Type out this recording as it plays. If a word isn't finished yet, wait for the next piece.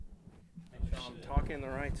talking the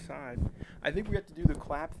right side. I think we have to do the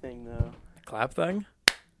clap thing, though. Clap thing?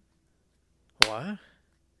 What?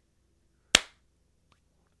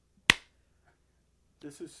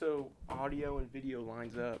 This is so audio and video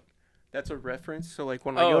lines up. That's a reference. So, like,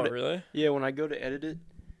 when I go to... really? Yeah, when I go to edit it,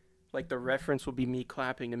 like, the reference will be me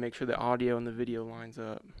clapping to make sure the audio and the video lines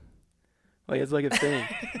up. Like, it's like a thing.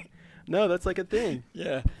 No, that's like a thing.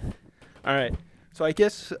 Yeah. All right. So, I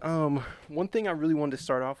guess one thing I really wanted to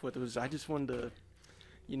start off with was I just wanted to...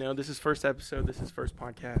 You know, this is first episode. This is first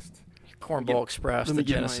podcast. Cornball Express, Let the me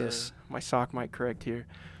get Genesis. my sock mic correct here.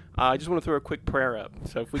 I just want to throw a quick prayer up.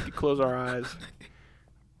 So if we could close our eyes.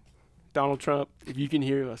 Donald Trump, if you can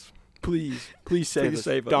hear us, please save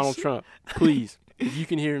us. Donald Trump, please, if you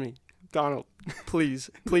can hear me. Donald, please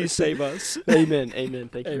save us. Amen.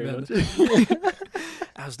 Thank you very much.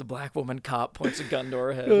 As the black woman cop points a gun to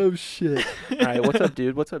her head. Oh, shit. All right, what's up,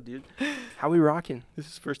 dude? How we rocking? This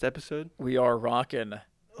is first episode. We are rocking.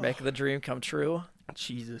 Making the dream come true.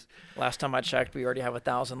 Jesus. Last time I checked, we already have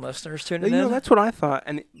 1,000 listeners tuning You know, in. that's what I thought.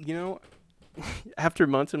 And, you know, after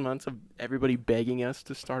months and months of everybody begging us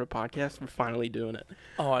to start a podcast, we're finally doing it.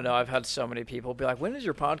 Oh, I know. I've had so many people be like, when is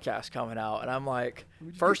your podcast coming out? And I'm like,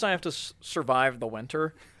 first I have to survive the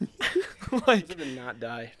winter. Like, not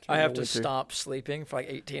die. I have to stop sleeping for like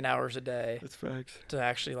 18 hours a day. That's facts. To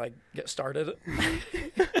actually like get started.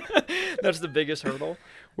 That's the biggest hurdle.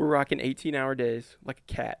 We're rocking 18-hour days like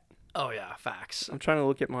a cat. Oh, yeah. Facts. I'm trying to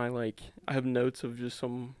look at my, like, I have notes of just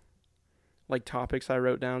some, like, topics I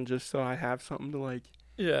wrote down just so I have something to, like,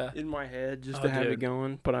 in my head just to have it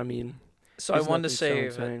going. But, I mean. So I wanted to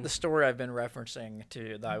save the story I've been referencing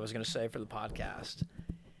to that I was going to say for the podcast.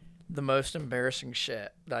 The most embarrassing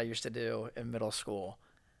shit that I used to do in middle school.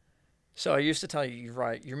 So I used to tell you,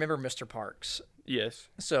 right, you remember Mr. Parks? Yes.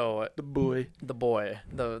 So the boy,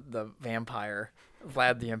 the vampire,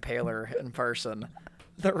 Vlad the Impaler in person,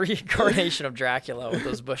 the reincarnation of Dracula with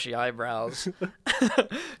those bushy eyebrows.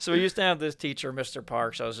 So we used to have this teacher, Mr.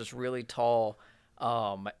 Parks. I was this really tall,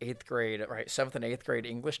 7th and 8th grade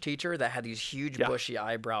English teacher that had these huge bushy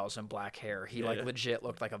eyebrows and black hair. He legit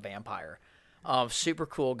looked like a vampire. Super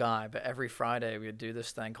cool guy. But every Friday we would do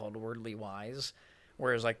this thing called Wordly Wise,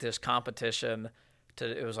 where it was like this competition.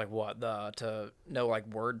 To know like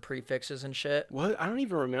word prefixes and shit. What? I don't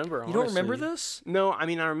even remember. You don't remember this? No, I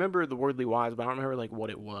mean I remember the Wordly Wise, but I don't remember like what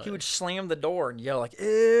it was. He would slam the door and yell like,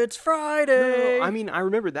 "It's Friday!" No, I mean I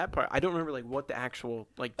remember that part. I don't remember like what the actual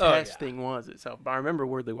like test thing was itself. But I remember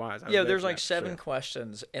Wordly Wise. There's like 7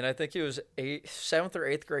 questions, and I think it was 7th or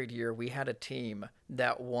 8th grade year. We had a team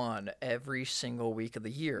that won every single week of the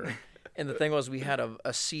year. And the thing was, we had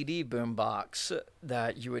a CD boombox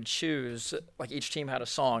that you would choose. Like, each team had a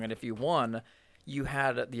song, and if you won, you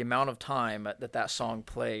had the amount of time that song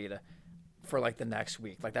played for, like, the next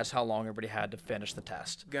week. Like, that's how long everybody had to finish the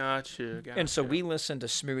test. Gotcha. And so we listened to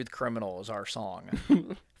Smooth Criminal as our song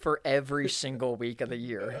for every single week of the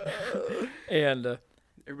year. And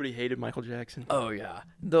everybody hated Michael Jackson. Oh, yeah.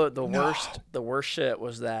 The worst shit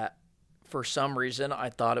was that for some reason, I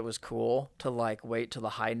thought it was cool to, like, wait till the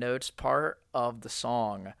high notes part of the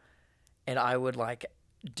song, and I would, like,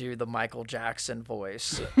 do the Michael Jackson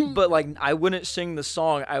voice. But, like, I wouldn't sing the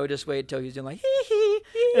song. I would just wait till he was doing, like, hee,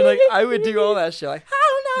 and, like, I would do all that shit, like,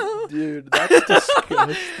 I don't know. Dude, that's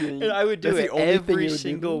disgusting. And I would do it every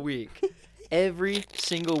single week. Every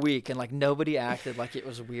single week, and like nobody acted like it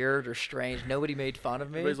was weird or strange. Nobody made fun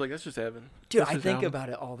of me. Everybody's like, that's just Evan. Dude, I think about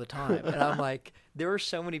it all the time, and I'm like, there are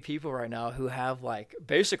so many people right now who have like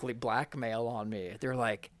basically blackmail on me. They're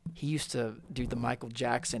like, he used to do the Michael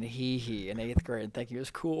Jackson hee in 8th grade and think he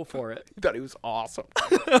was cool for it. He thought he was awesome.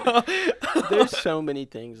 There's so many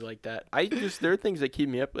things like that. There are things that keep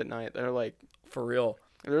me up at night that are like, for real.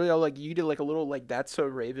 Really, like you did like a little like That's So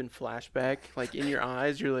Raven flashback, like in your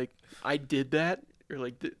eyes. You're like, I did that. You're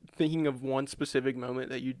like thinking of one specific moment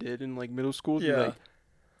that you did in like middle school. You're like,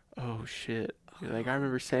 oh shit. You're like, I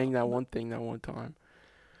remember saying that one thing that one time.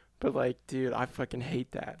 But like, dude, I fucking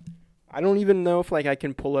hate that. I don't even know if like I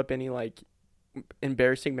can pull up any like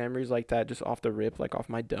embarrassing memories like that just off the rip, like off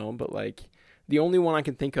my dome. But like, the only one I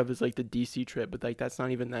can think of is like the DC trip. But like, that's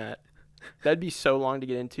not even that. That'd be so long to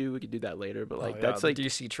get into. We could do that later, but like that's like the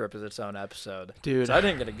DC trip is its own episode, dude. So I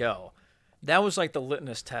didn't get to go. That was like the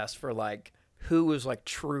litmus test for like who was like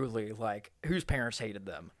truly like whose parents hated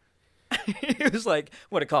them. It was like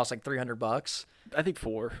what it cost, like $300. I think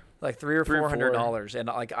like $300 or $400, and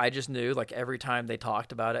like I just knew like every time they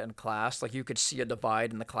talked about it in class, like you could see a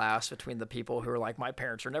divide in the class between the people who were like, my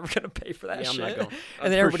parents are never gonna pay for that shit. I'm not going.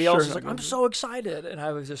 And then everybody else was like, I'm so excited, and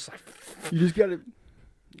I was just like, you just gotta.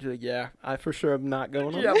 You're like, yeah, I for sure am not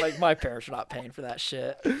going on. Yeah, like my parents are not paying for that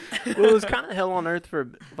shit. Well, it was kind of hell on earth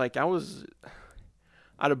for like I was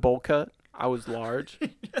out of bowl cut. I was large.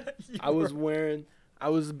 I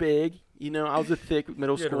was big. You know, I was a thick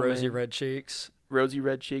middle You had school rosy man. red cheeks. Rosy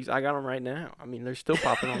red cheeks. I got them right now. I mean, they're still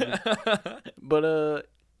popping on me. But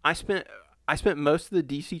I spent most of the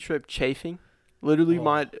DC trip chafing. Literally,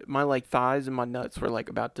 my like thighs and my nuts were like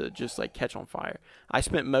about to just like catch on fire. I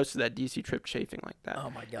spent most of that DC trip chafing like that. Oh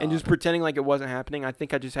my god! And just pretending like it wasn't happening. I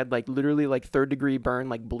think I just had like literally like 3rd-degree burn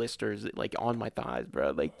like blisters like on my thighs, bro.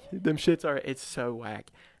 Like them shits are. It's so whack.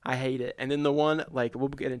 I hate it. And then the one like I'll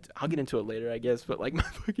get into it later, I guess. But like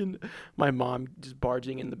my mom just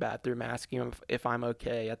barging in the bathroom asking him if I'm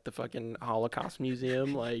okay at the fucking Holocaust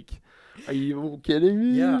Museum. Like, are you kidding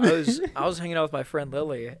me? Yeah, I was hanging out with my friend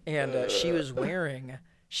Lily, and she was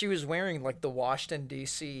wearing like the Washington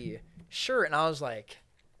D.C. shirt, and I was like,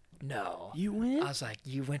 no. You went? I was like,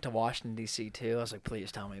 you went to Washington D.C. too? I was like,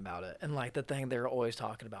 please tell me about it. And like the thing they're always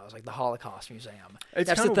talking about is like the Holocaust Museum.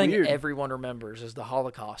 That's the thing weird. Everyone remembers is the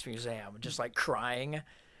Holocaust Museum, just like crying.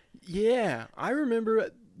 Yeah, I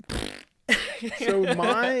remember. So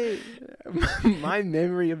my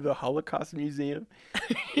memory of the Holocaust Museum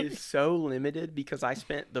is so limited because I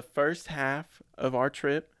spent the first half of our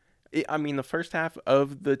trip, the first half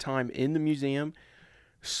of the time in the museum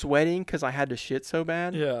sweating because I had to shit so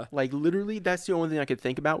bad. Yeah. Like literally that's the only thing I could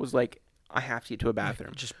think about was like I have to get to a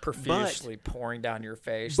bathroom. Just profusely pouring down your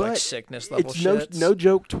face, like sickness level it's shits. no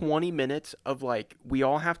joke, 20 minutes of like we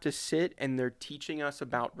all have to sit and they're teaching us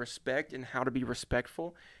about respect and how to be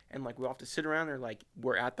respectful. And like we all have to sit around there like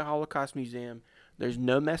we're at the Holocaust Museum. There's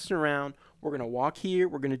no messing around. We're gonna walk here.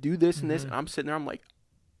 We're gonna do this and this. And I'm sitting there. I'm like,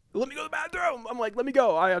 let me go to the bathroom. I'm like, let me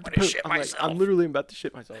go. I have to shit myself. I'm literally about to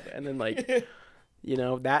shit myself. And then like, you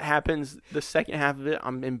know, that happens. The second half of it,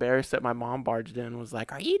 I'm embarrassed that my mom barged in and was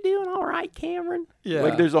like, "Are you doing all right, Cameron?" Yeah.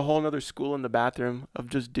 Like there's a whole other school in the bathroom of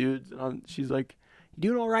just dudes. And she's like, "You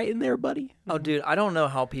doing all right in there, buddy?" Oh, dude, I don't know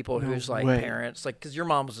how people whose like way. parents, like, because your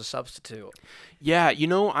mom was a substitute. Yeah, you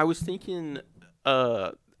know, I was thinking.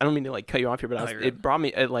 I don't mean to like cut you off here, but it brought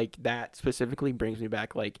me like that specifically brings me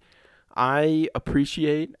back. Like, I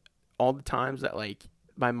appreciate all the times that like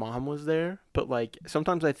my mom was there, but like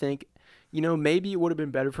sometimes I think, you know, maybe it would have been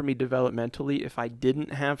better for me developmentally if I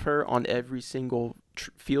didn't have her on every single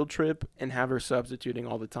field trip and have her substituting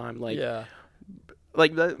all the time. Like, Yeah.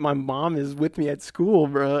 like that, my mom is with me at school,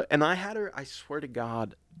 bro, and I had her. I swear to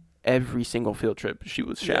God, every single field trip she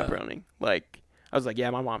was chaperoning. Like, I was like, yeah,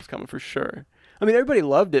 my mom's coming for sure. I mean, everybody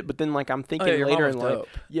loved it, but then like I'm thinking your later mom in was life, dope.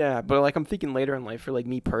 yeah, but like I'm thinking later in life for like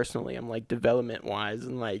me personally, I'm like development wise,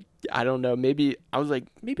 and like I don't know, maybe I was like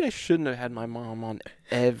maybe I shouldn't have had my mom on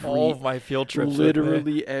all of my field trips.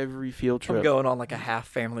 literally every field trip. I'm going on like a half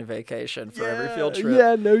family vacation for every field trip.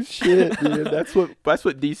 Yeah, no shit, dude. That's what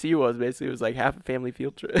DC was basically. It was like half a family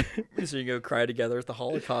field trip. So you go cry together at the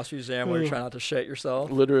Holocaust Museum while you're trying not to shit yourself.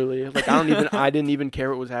 Literally, like I didn't even care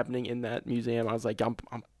what was happening in that museum. I was like, I'm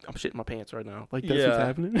shitting my pants right now. Like that's what's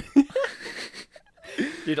happening.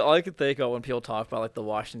 Dude, all I could think of when people talk about like the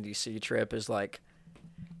Washington D.C. trip is like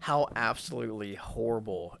how absolutely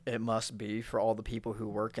horrible it must be for all the people who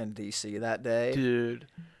work in D.C. that day, Dude.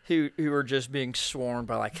 who are just being swarmed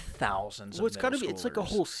by like thousands. Well, of it's gotta be. middle It's like a schoolers.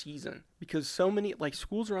 whole season because so many like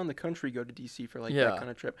schools around the country go to DC for like Yeah. that kind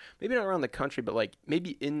of trip. Maybe not around the country, but like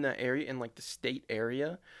maybe in the area, in like the state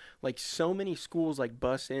area. Like so many schools like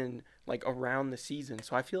bus in like around the season.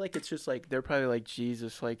 So I feel like it's just like they're probably like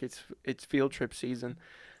Jesus, like it's field trip season.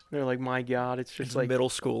 They're like, my God, it's just like middle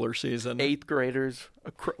schooler season. 8th graders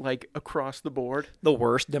like across the board. The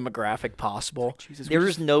worst demographic possible. Jesus,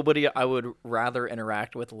 There's nobody I would rather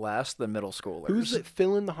interact with less than middle schoolers. Who's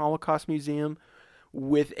filling the Holocaust Museum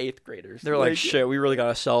with 8th graders? They're like, shit, we really got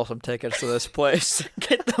to sell some tickets to this place.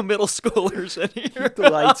 Get the middle schoolers in here. Keep the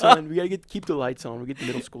lights on. We gotta keep the lights on. We get the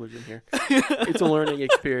middle schoolers in here. It's a learning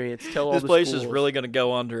experience. Tell all This the place schools. is really going to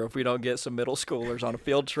go under if we don't get some middle schoolers on a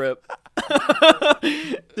field trip.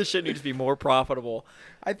 This shit needs to be more profitable.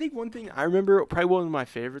 I think one thing I remember, probably one of my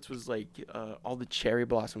favorites, was like all the cherry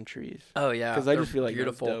blossom trees. Oh yeah, Because I just feel like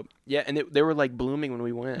beautiful. that was dope. Yeah, and they were like blooming when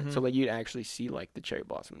we went, so like you'd actually see like the cherry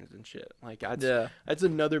blossoms and shit. Like that's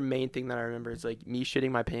another main thing that I remember is like me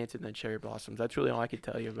shitting my pants and then cherry blossoms. That's really all I could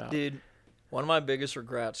tell you about. Dude, one of my biggest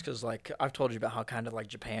regrets, because like I've told you about how kind of like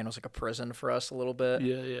Japan was like a prison for us a little bit.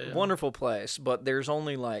 Yeah. Wonderful place, but there's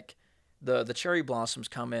only like the cherry blossoms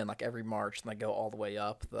come in like every March and they go all the way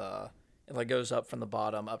up it like goes up from the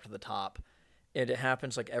bottom up to the top. And it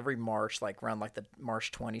happens like every March, like around like the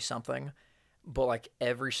March 20 something. But like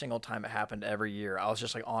every single time it happened every year, I was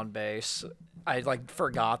just like on base. I like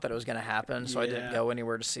forgot that it was gonna happen, so I didn't go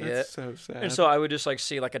anywhere to see That's it. so sad. And so I would just like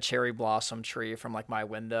see like a cherry blossom tree from like my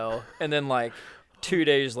window, and then like 2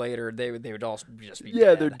 days later they would all just be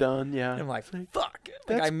dead. They're done. Yeah, And I'm like, fuck.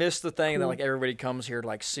 Like I missed the thing that cool. like everybody comes here to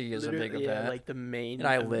like see as a big event. Yeah, like the main. And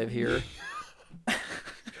I live here.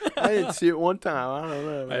 I didn't see it one time. I don't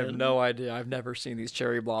know, man. I have no idea. I've never seen these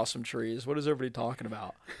cherry blossom trees. What is everybody talking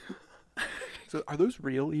about? So are those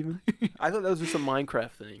real even? I thought that was just a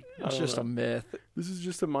Minecraft thing. It's just a myth. This is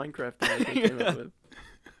just a Minecraft thing they came up with.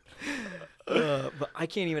 But I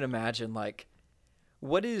can't even imagine, like,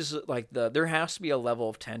 what is, like, there has to be a level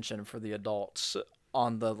of tension for the adults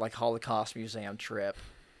on the, like, Holocaust Museum trip.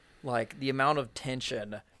 Like, the amount of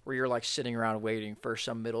tension where you're, like, sitting around waiting for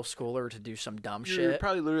some middle schooler to do some dumb shit. You're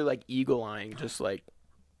probably literally, like, eagle-eyeing, just, like,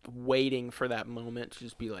 waiting for that moment to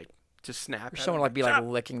just be, like, to snap. Or someone, like, be, like,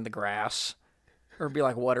 licking the grass. Or be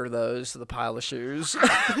like, what are those? The pile of shoes.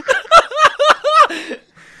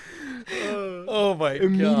 Oh my god!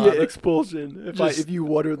 Immediate expulsion. If you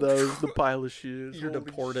water those, the pile of shoes, you're holy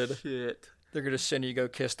deported. Shit. They're gonna send you to go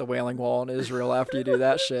kiss the Wailing Wall in Israel after you do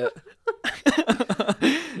that shit.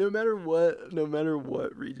 No matter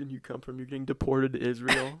what region you come from, you're getting deported to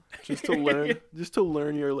Israel just to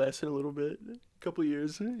learn your lesson a little bit. A couple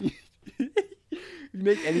years. You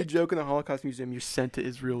make any joke in the Holocaust Museum, you're sent to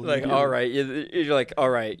Israel. Like, all right, you're like, all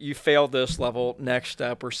right, you failed this level. Next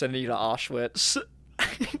step, we're sending you to Auschwitz.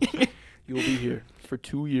 You will be here for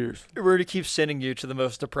 2 years. We're going to keep sending you to the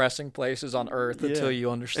most depressing places on earth until you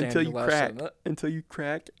understand the lesson. Until you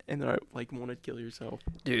crack and like want to kill yourself.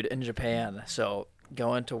 Dude, in Japan, so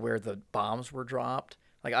going to where the bombs were dropped,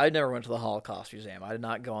 like I never went to the Holocaust Museum. I did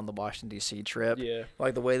not go on the Washington, D.C. trip. Yeah.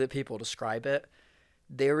 Like the way that people describe it,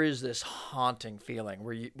 there is this haunting feeling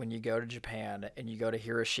where when you go to Japan and you go to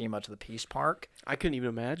Hiroshima to the Peace Park. I couldn't even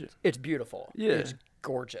imagine. It's beautiful. Yeah. It's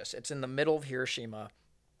gorgeous. It's in the middle of Hiroshima,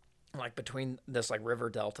 like between this like river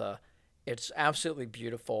delta. It's absolutely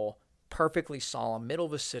beautiful, perfectly solemn, middle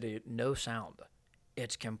of a city, no sound.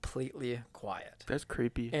 It's completely quiet. That's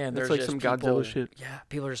creepy. And that's there's like some people, Godzilla shit. Yeah,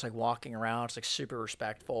 people are just like walking around. It's like super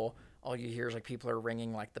respectful. All you hear is like people are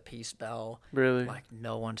ringing like the peace bell. Really? Like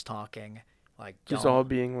no one's talking. Like just all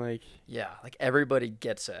being like, yeah, like everybody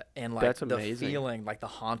gets it, and like that's the amazing. Feeling, like the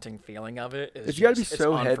haunting feeling of it is it's got to be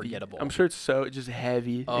so heavy. I'm sure it's so just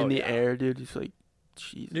heavy in the air, dude. It's like,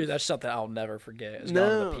 Jesus. Dude, that's something I'll never forget. Is no,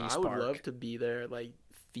 going to the Peace I would Park. love to be there, like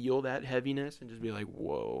feel that heaviness and just be like,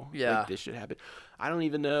 whoa, yeah, like, this should happen. I don't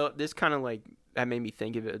even know. This kind of like that made me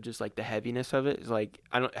think of it, just like the heaviness of it. Is like,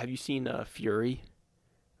 have you seen Fury?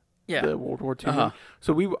 Yeah, the World War II movie.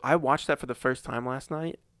 So I watched that for the first time last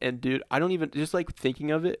night. And dude, I don't even just like thinking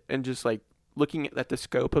of it and just like looking at the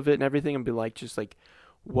scope of it and everything and be like, just like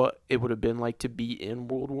what it would have been like to be in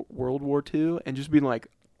World War II and just being like,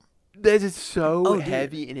 this is so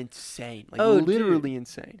heavy and insane, like literally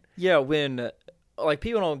insane. Yeah, when like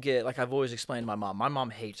people don't get, like I've always explained to my mom. My mom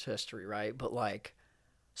hates history, right? But like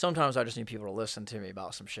sometimes I just need people to listen to me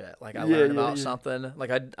about some shit. Like I learned about something. Like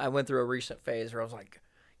I went through a recent phase where I was like,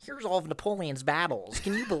 here's all of Napoleon's battles.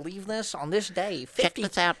 Can you believe this? On this day,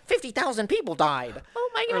 50,000 people died.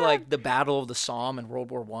 Oh, my God. Or like the Battle of the Somme in World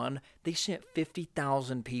War I, they sent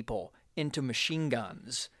 50,000 people into machine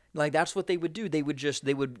guns. Like, that's what they would do.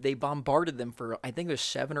 They bombarded them for, I think it was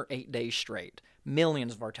 7 or 8 days straight.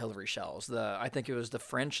 Millions of artillery shells. I think it was the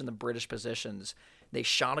French and the British positions. They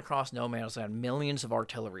shot across no man's land millions of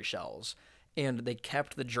artillery shells. And they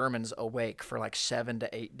kept the Germans awake for like 7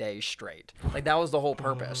 to 8 days straight. Like that was the whole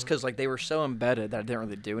purpose, because like they were so embedded that it didn't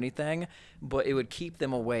really do anything, but it would keep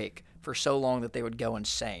them awake for so long that they would go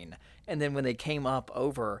insane. And then when they came up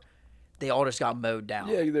over, they all just got mowed down.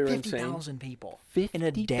 Yeah, they were 50,000 people in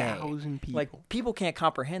a day. 50,000 people. Like people can't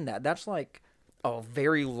comprehend that. That's like a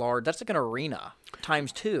very large. That's like an arena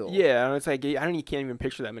times 2. Yeah, and it's like you can't even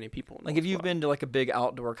picture that many people. Like if you've been to like a big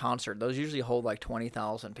outdoor concert, those usually hold like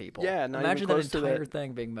 20,000 people. Yeah, not imagine even that close to entire that.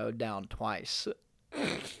 thing being mowed down twice.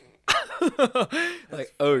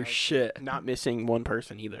 Like oh shit, not missing one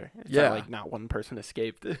person either. It's yeah, not like not one person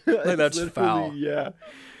escaped. Like that's foul. Yeah.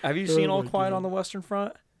 Have you seen All Quiet on the Western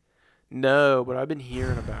Front? No, but I've been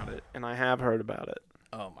hearing about it, and I have heard about it.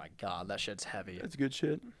 Oh my god, that shit's heavy. That's good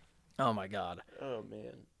shit. Oh my god. Oh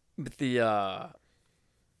man. But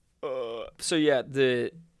so yeah,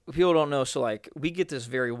 the people don't know. So like, we get this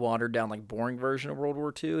very watered down, like boring version of World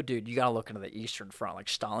War II. Dude, you gotta look into the Eastern Front, like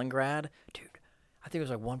Stalingrad. Dude, I think it was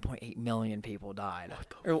like 1.8 million people died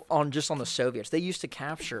on the Soviets. They used to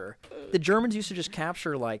capture. The Germans used to just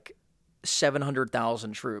capture like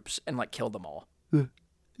 700,000 troops and like kill them all.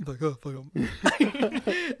 You're like, oh, fuck them.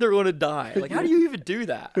 They're going to die. Like, how do you even do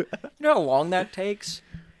that? You know how long that takes?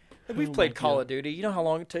 Like, we've played Call of Duty. You know how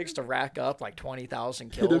long it takes to rack up like 20,000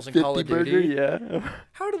 kills in Call of Duty? Yeah.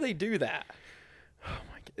 How do they do that? Oh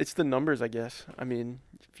my God. It's the numbers, I guess. I mean,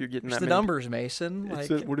 if you're getting It's that the numbers, Mason. Like,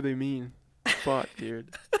 what do they mean? Fuck,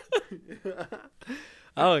 dude.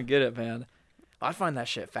 I don't get it, man. I find that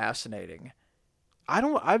shit fascinating.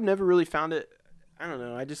 I've never really found it. I don't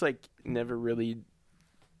know. I just like never really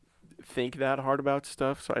think that hard about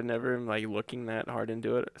stuff, so I never am like looking that hard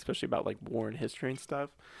into it, especially about like war and history and stuff.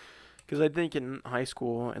 Because I think in high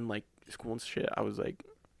school and like school and shit, I was like,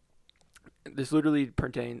 this literally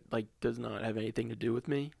does not have anything to do with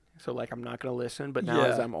me. So like I'm not gonna listen. But now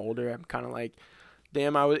as I'm older, I'm kind of like,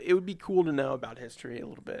 damn, it would be cool to know about history a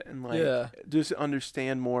little bit and like just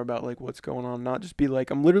understand more about like what's going on. Not just be like,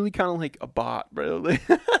 I'm literally kind of like a bot, bro.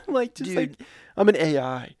 Like just like I'm an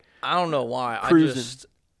AI. I don't know why. Cruising.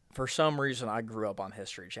 For some reason, I grew up on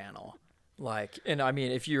History Channel. Like, and I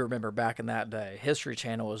mean, if you remember back in that day, History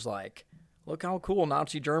Channel was like, look how cool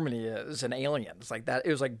Nazi Germany is and aliens. Like that. It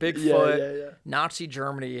was like Bigfoot, Nazi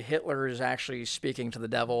Germany. Hitler is actually speaking to the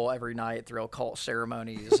devil every night through occult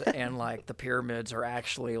ceremonies. And like the pyramids are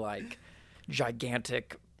actually like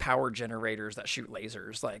gigantic power generators that shoot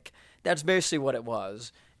lasers. Like that's basically what it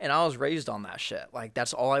was. And I was raised on that shit. Like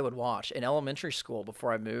that's all I would watch. In elementary school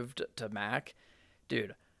before I moved to Mac,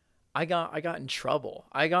 dude, I got in trouble.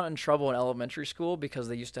 I got in trouble in elementary school because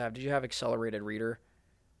they used to have, did you have accelerated reader?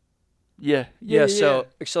 Yeah. So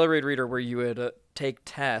accelerated reader where you would take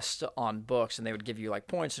tests on books and they would give you like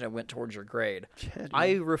points and it went towards your grade. Yeah,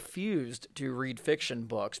 I refused to read fiction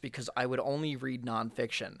books because I would only read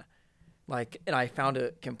nonfiction. Like, and I found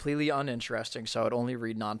it completely uninteresting, so I would only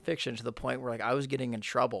read nonfiction to the point where like I was getting in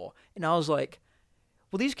trouble. And I was like,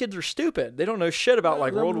 well, these kids are stupid. They don't know shit about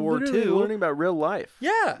like World War II. Learning about real life.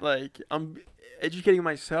 Yeah. Like I'm educating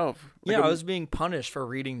myself. Like I was being punished for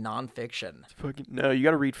reading nonfiction. No, you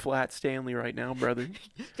got to read Flat Stanley right now, brother.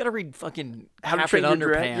 You got to read fucking How Captain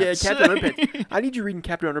Underpants. Yeah, Captain Underpants. I need you reading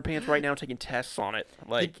Captain Underpants right now, taking tests on it.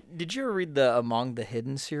 Like, did you ever read the Among the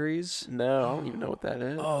Hidden series? No, I don't even know what that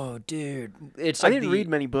is. Oh, dude, it's. I didn't read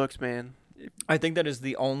many books, man. I think that is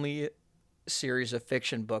the only series of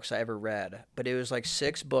fiction books I ever read, but it was like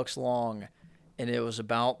 6 books long, and it was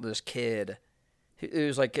about this kid. It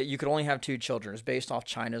was like you could only have 2 children. It was based off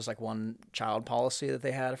China's like one child policy that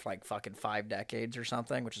they had for like fucking 5 decades or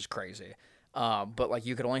something, which is crazy. But like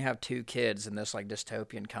you could only have 2 kids in this like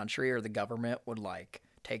dystopian country, or the government would like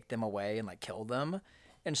take them away and like kill them.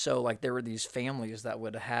 And so like there were these families that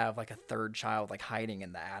would have like a 3rd child like hiding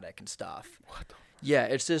in the attic and stuff. What the? Yeah,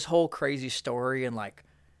 it's this whole crazy story, and like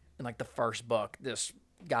in like the first book, this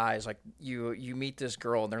guy's like you meet this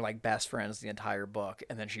girl and they're like best friends the entire book,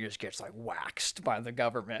 and then she just gets like waxed by the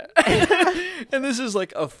government. And this is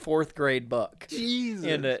like a 4th grade book. Jesus.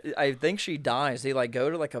 And I think she dies. They like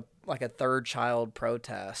go to like a 3rd child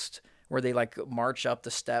protest where they like march up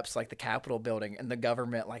the steps like the Capitol building, and the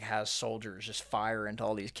government like has soldiers just fire into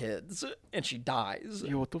all these kids, and she dies.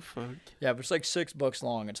 Yo, what the fuck? Yeah, but it's like 6 books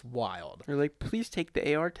long. It's wild. They're like, please take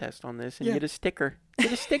the AR test on this and get a sticker.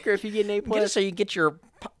 Get a sticker if you get an A+. Get it so you get your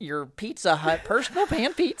Pizza Hut personal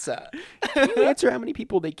pan pizza. Can you answer how many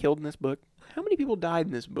people they killed in this book? How many people died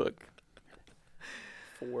in this book?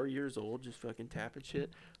 4 years old, just fucking tapping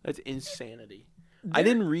shit. That's insanity. I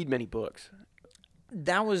didn't read many books.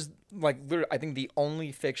 That was like literally, I think the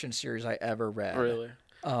only fiction series I ever read. Really?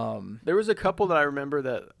 There was a couple that I remember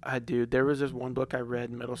that there was this one book I read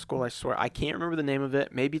in middle school. I swear I can't remember the name of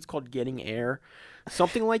it. Maybe it's called Getting Air,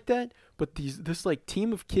 something like that. But this like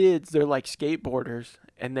team of kids, they're like skateboarders,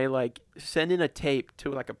 and they like send in a tape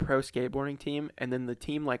to like a pro skateboarding team, and then the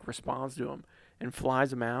team like responds to them and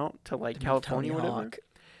flies them out to like California or whatever.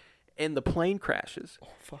 And the plane crashes. Oh,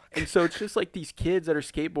 fuck. And so it's just like these kids that are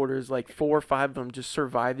skateboarders, like 4 or 5 of them, just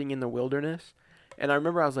surviving in the wilderness. And I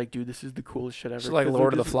remember I was like, dude, this is the coolest shit ever. So like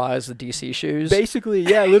Lord of the Flies, the DC shoes? Basically,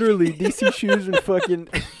 yeah, literally. DC shoes and fucking...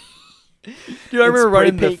 Dude, I remember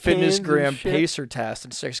running the Fitness Gram Pacer test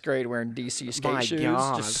in 6th grade wearing DC skate shoes,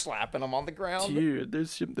 just slapping them on the ground. Dude,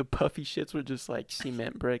 the puffy shits were just like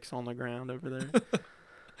cement bricks on the ground over there.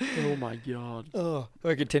 Oh my god. Oh,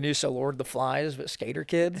 we continue. So Lord of the Flies, but skater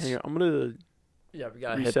kids. Hang on, I'm gonna. Yeah, we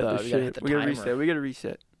gotta hit the we gotta reset. We gotta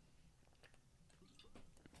reset.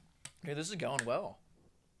 Okay, this is going well.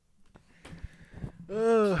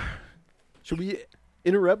 Should we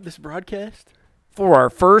interrupt this broadcast for our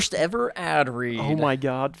first ever ad read? Oh my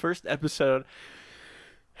god, first episode.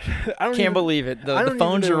 I can't believe it. The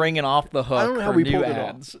phones are ringing off the hook for new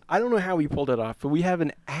ads. I don't know how we pulled it off, but we have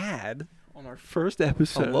an ad on our first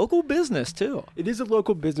episode. A local business, too. It is a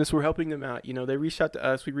local business. We're helping them out. You know, they reached out to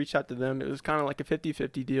us. We reached out to them. It was kind of like a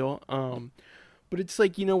 50-50 deal. But it's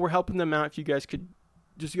like, you know, we're helping them out. If you guys could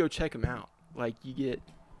just go check them out. Like, you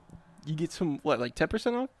get some, what, like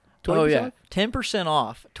 10% off? 20% Oh, yeah. off? 10%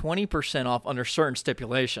 off, 20% off under certain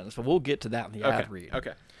stipulations. But we'll get to that in the ad read.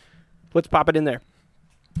 Okay. Let's pop it in there.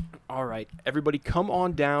 All right. Everybody come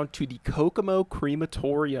on down to the Kokomo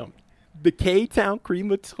Crematorium. The K-Town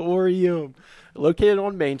Crematorium. Located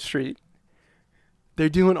on Main Street. They're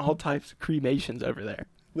doing all types of cremations over there.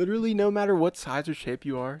 Literally, no matter what size or shape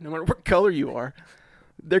you are, no matter what color you are,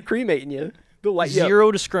 they're cremating you.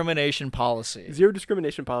 Zero discrimination policy. Zero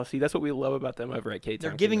discrimination policy. That's what we love about them over at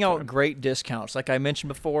K-Town. They're giving out great discounts. Like I mentioned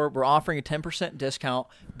before, we're offering a 10% discount,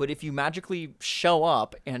 but if you magically show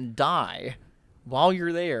up and die while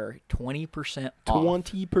you're there, 20% off.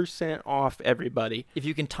 20% off, everybody. If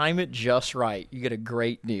you can time it just right, you get a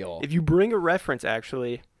great deal. If you bring a reference,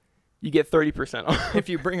 actually, you get 30% off. If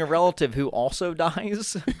you bring a relative who also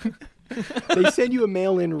dies, they send you a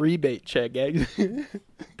mail-in rebate check, guys.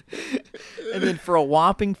 And then for a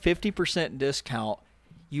whopping 50% discount,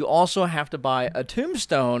 you also have to buy a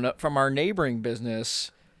tombstone from our neighboring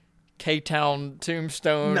business, K-Town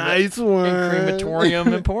Tombstone. Nice one. And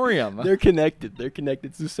Crematorium Emporium. They're connected.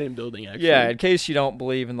 It's the same building, actually. Yeah, in case you don't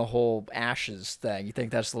believe in the whole ashes thing, you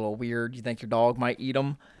think that's a little weird, you think your dog might eat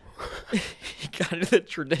them. Kind of the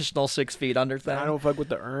traditional 6 feet under thing. I don't fuck with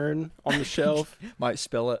the urn on the shelf. Might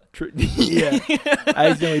spill it. Yeah. I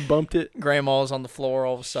accidentally bumped it. Grandma's on the floor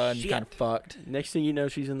all of a sudden. Shit. Kind of fucked. Next thing you know,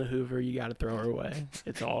 she's in the Hoover. You got to throw her away.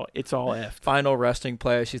 It's all effed. Final resting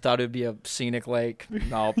place. You thought it would be a scenic lake.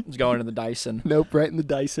 No, it's going to the Dyson. Nope, right in the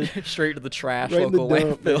Dyson. Straight to the trash, right local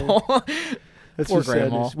landfill. That's Poor just Grandma.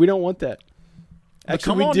 sadness. We don't want that.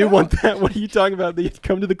 Actually, we do want that. What are you talking about? They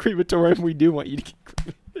come to the crematorium. We do want you to get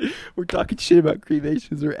cremated. We're talking shit about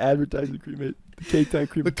cremations. We're advertising the K-Town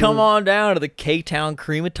Crematorium. But come on down to the K-Town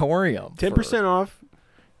Crematorium. 10% off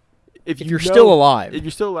if you're still alive. If you're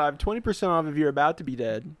still alive. 20% off if you're about to be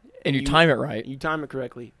dead. And you time it right. You time it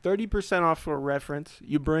correctly. 30% off for a reference.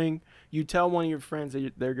 You tell one of your friends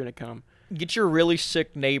that they're going to come. Get your really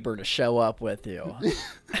sick neighbor to show up with you.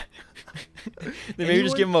 Then maybe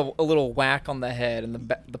just give him a little whack on the head in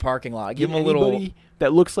the parking lot. Give him a little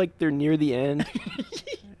that looks like they're near the end.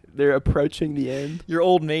 They're approaching the end. Your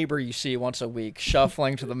old neighbor you see once a week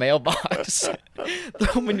shuffling to the mailbox.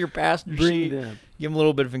 Throw him in your passenger seat. Them. Give him a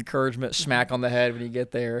little bit of encouragement, smack on the head when you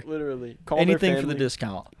get there. Literally. Call anything for the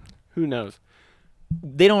discount. Who knows?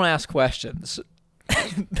 They don't ask questions.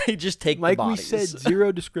 They just take the bodies. Like we said,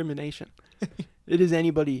 zero discrimination. It is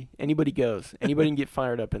anybody goes. Anybody can get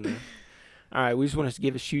fired up in there. All right, we just want to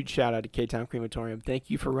give a huge shout out to K-Town Crematorium. Thank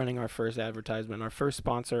you for running our first advertisement, our first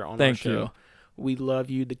sponsor on our show. Thank you. We love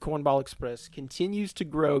you. The Cornball Express continues to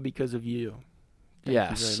grow because of you.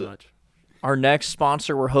 Thank you very much. Our next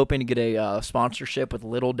sponsor, we're hoping to get a sponsorship with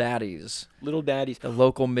Little Daddies. Little Daddies. The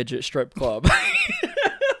local midget strip club.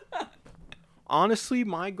 Honestly,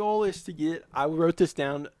 my goal is to get. I wrote this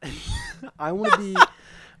down. I want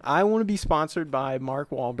to be sponsored by Mark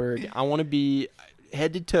Wahlberg. I want to be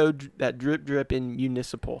head to toe that drip in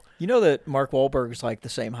municipal. You know that Mark Wahlberg is like the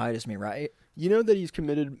same height as me, right? You know that he's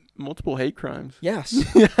committed multiple hate crimes. Yes.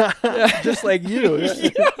 Just like you.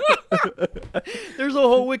 There's a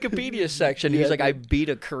whole Wikipedia section. He's like, I beat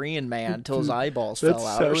a Korean man until his eyeballs fell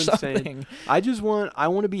out or something. Insane. I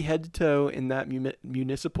want to be head to toe in that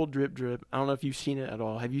municipal drip. I don't know if you've seen it at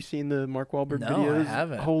all. Have you seen the Mark Wahlberg videos? No, I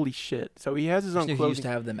haven't. Holy shit. So he has his own clothing. He used to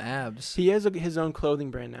have them abs. He has his own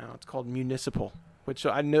clothing brand now. It's called Municipal, which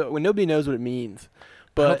I know when nobody knows what it means.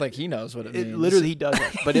 But I don't think he knows what it means. Literally, he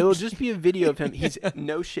doesn't. But it'll just be a video of him. He's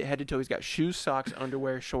no shit head to toe. He's got shoes, socks,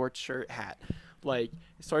 underwear, shorts, shirt, hat. Like,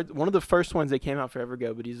 one of the first ones that came out forever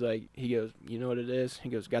ago. But he goes, you know what it is? He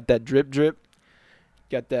goes, got that drip.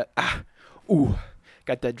 Got that,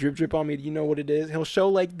 got that drip on me. Do you know what it is? He'll show,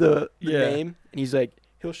 like, the name. And he's like,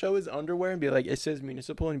 he'll show his underwear and be like, it says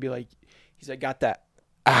municipal. And be like, he's like, got that.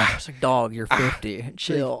 It's like, dog, you're 50.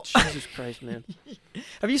 Chill. Like, Jesus Christ, man.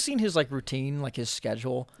 Have you seen his like routine, like his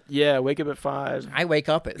schedule? Yeah, wake up at 5. I wake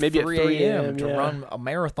up at maybe 3 a.m. to yeah. run a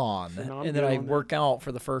marathon. And then I work out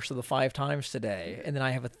for the first of the 5 times today. And then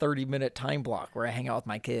I have a 30-minute time block where I hang out with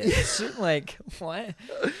my kids. Like, what?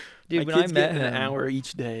 Dude, my when kids I met get him, an hour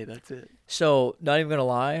each day. That's it. So, not even gonna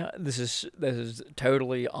lie, this is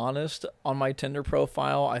totally honest. On my Tinder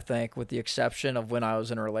profile, I think, with the exception of when I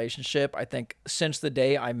was in a relationship, I think since the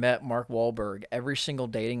day I met Mark Wahlberg, every single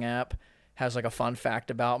dating app has like a fun fact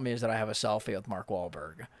about me is that I have a selfie with Mark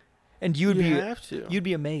Wahlberg. And You have to. you'd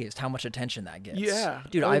be amazed how much attention that gets. Yeah.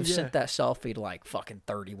 Dude, I've sent that selfie to like fucking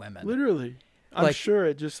 30 women. Literally. I'm Like, sure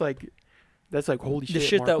it just like, that's like, holy shit. The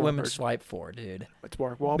shit Mark that Wahlberg. women swipe for, dude. It's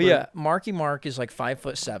Mark Wahlberg. But yeah, Marky Mark is like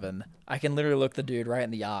 5'7". I can literally look the dude right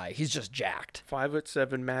in the eye. He's just jacked.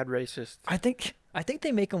 5'7", mad racist. I think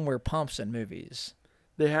they make him wear pumps in movies.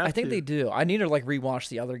 They have I think to. they do. I need to like rewatch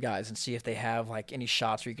the other guys and see if they have like any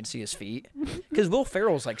shots where you can see his feet. Because Will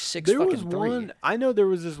Ferrell's like 6'3". There was one. I know there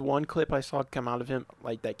was this one clip I saw come out of him,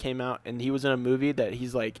 like that came out, and he was in a movie that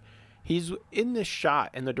he's in this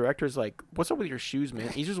shot, and the director's like, "What's up with your shoes, man?"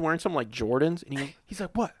 He's just wearing some like Jordans, and he's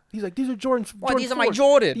like, "What?" He's like, "These are Jordans. What? These are my 4s.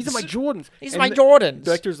 Jordans. These are my Jordans. These And are my the Jordans."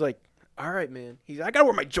 director's like, "All right, man." He's like, "I gotta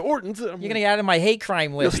wear my Jordans." You're gonna get out of my hate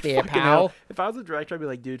crime list there, Fucking pal. hell. If I was the director, I'd be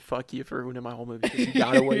like, "Dude, fuck you for ruining my whole movie. You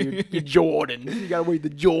gotta wear your Jordans. You gotta wear the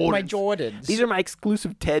Jordans. My Jordans. These are my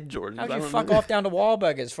exclusive Ted Jordans. How'd I you don't fuck know. off down to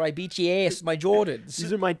Wahlburgers before I beat your ass with my Jordans?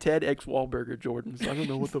 These are my Ted X Wahlberger Jordans. I don't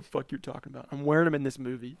know what the fuck you're talking about. I'm wearing them in this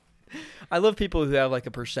movie." I love people who have like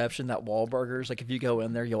a perception that Wahlburgers, like if you go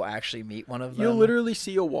in there, you'll actually meet one of them. You'll literally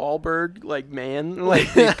see a Wahlberg like man,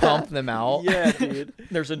 like They pump them out. Yeah, dude.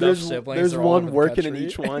 There's enough siblings. There's they're all one over the working in country.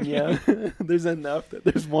 each one. Yeah, there's enough that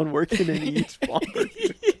there's one working in each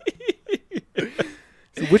Wahlberg.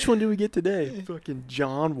 So which one do we get today? Fucking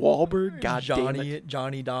John Wahlberg. God damn it.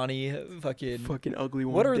 Johnny, Donnie, Fucking ugly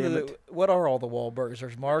one. What are all the Wahlbergs?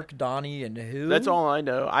 There's Mark, Donnie, and who? That's all I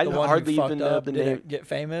know. I The one hardly who even fucked know up, the didn't name. get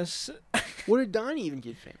famous. What did Donnie even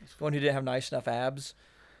get famous The for? one who didn't have nice enough abs.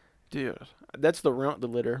 Dude, that's the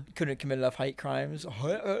litter. Couldn't commit enough hate crimes.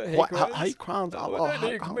 Hate crimes?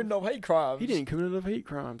 Didn't commit enough hate crimes. He didn't commit enough hate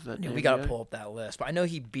crimes. Dude, we gotta pull up that list. But I know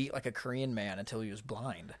he beat like a Korean man until he was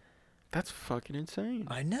blind. That's fucking insane.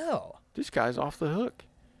 I know. This guy's off the hook.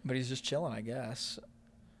 But he's just chilling, I guess.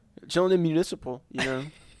 Chilling in municipal, you know.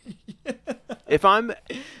 If I'm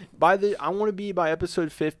I want to be by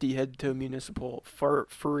episode 50 head to municipal for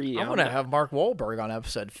free. I want to have Mark Wahlberg on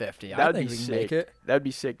episode 50. I That'd think be we can sick. make it. That'd be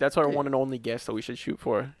sick. That's our one and only guest that we should shoot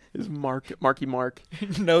for. Is Marky Mark.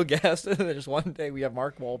 No guest. Just one day we have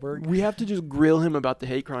Mark Wahlberg. We have to just grill him about the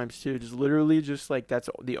hate crimes too. Just literally, just like that's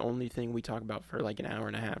the only thing we talk about for like an hour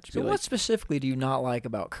and a half. Just So be what like, specifically do you not like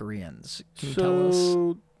about Koreans? Can you tell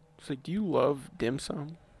us? It's like, do you love dim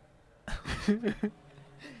sum?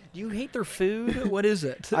 Do you hate their food? What is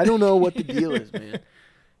it? I don't know what the deal is, man.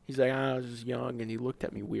 He's like, I was just young, and he looked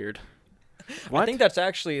at me weird. What? I think that's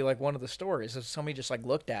actually like one of the stories. Is somebody just like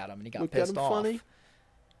looked at him and he got Looked at pissed him off. funny?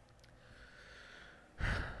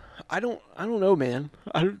 I don't know, man.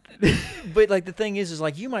 But like the thing is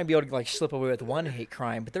like you might be able to like slip away with one hate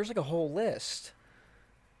crime, but there's like a whole list.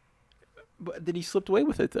 But then he slipped away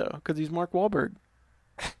with it though, because he's Mark Wahlberg.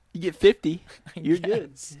 You get 50, you're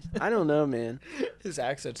good. I don't know, man. His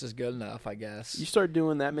accent's is good enough, I guess. You start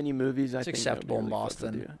doing that many movies, I think acceptable in nobody really fucks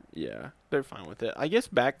with Boston. you. Yeah, they're fine with it. I guess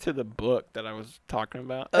back to the book that I was talking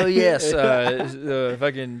about. Oh yes,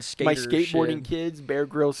 fucking skater My skateboarding shit. kids, Bear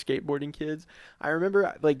Grylls skateboarding kids. I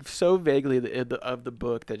remember like so vaguely of the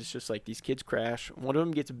book that it's just like these kids crash. One of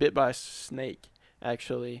them gets bit by a snake,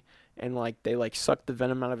 actually, and like they like suck the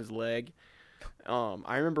venom out of his leg.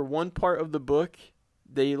 I remember one part of the book.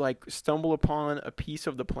 They like stumble upon a piece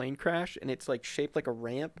of the plane crash, and it's like shaped like a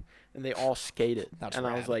ramp, and they all skate it. That's and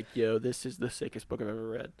rad. I was like, "Yo, this is the sickest book I've ever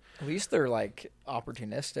read." At least they're like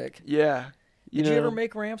opportunistic. Yeah. Did you ever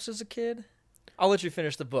make ramps as a kid? I'll let you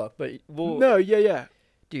finish the book, but we'll. No, yeah.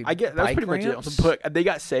 Dude, I get that's bike pretty much it. On ramps? the book, they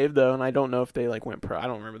got saved though, and I don't know if they like went pro. I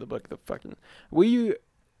don't remember the book.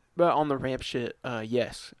 But on the ramp shit,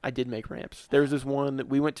 yes, I did make ramps. There was this one that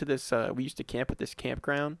we went to this. We used to camp at this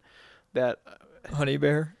campground that. Honey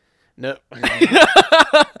Bear. No.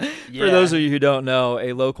 For those of you who don't know,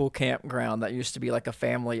 a local campground that used to be like a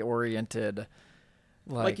family-oriented,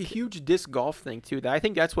 like a huge disc golf thing too. I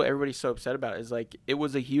think that's what everybody's so upset about. Is like it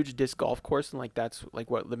was a huge disc golf course, and like that's like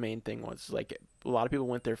what the main thing was. Like a lot of people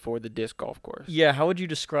went there for the disc golf course. Yeah, how would you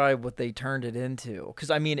describe what they turned it into? Because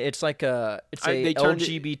I mean, it's like They turned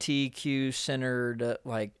LGBTQ centered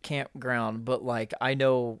like campground, but like I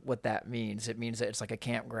know what that means. It means that it's like a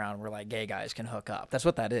campground where like gay guys can hook up. That's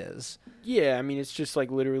what that is. Yeah, I mean it's just like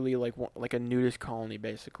literally like a nudist colony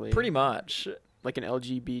basically. Pretty much. Like an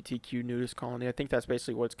LGBTQ nudist colony. I think that's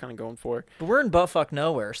basically what it's kind of going for. But we're in buttfuck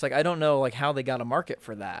nowhere. So like I don't know like how they got a market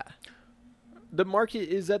for that. The market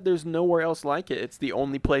is that there's nowhere else like it. It's the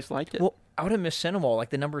only place like it. Well, out in Mississinewa, like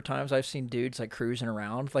the number of times I've seen dudes like cruising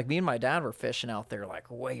around, like me and my dad were fishing out there like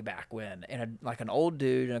way back when, and like an old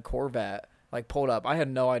dude in a Corvette like pulled up. I had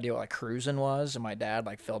no idea what like cruising was, and my dad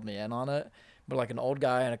like filled me in on it. But like an old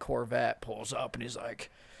guy in a Corvette pulls up and he's like,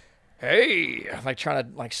 hey, I'm like trying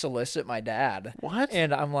to like solicit my dad. What?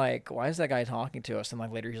 And I'm like, why is that guy talking to us? And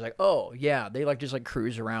like later he's like, oh yeah, they like just like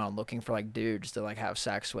cruise around looking for like dudes to like have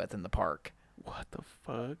sex with in the park. What the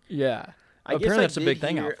fuck? Yeah. I guess Apparently that's a big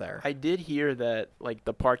thing out there. I did hear that like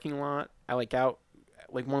the parking lot, out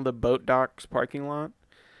like one of the boat docks parking lot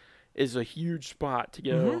is a huge spot to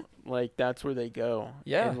go. Like that's where they go.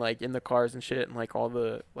 Yeah. And like in the cars and shit and like all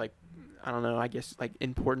the like I don't know, I guess like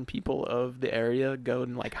important people of the area go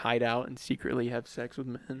and like hide out and secretly have sex with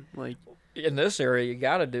men. Like in this area you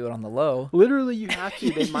gotta do it on the low. Literally you have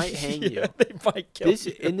to. They might hang you. They might kill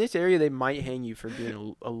you. In this area they might hang you for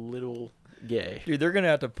being a little gay. Dude, they're gonna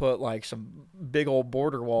have to put like some big old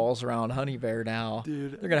border walls around Honey Bear now.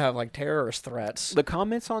 Dude, they're gonna have like terrorist threats. The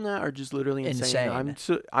comments on that are just literally insane.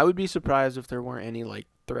 I would be surprised if there weren't any like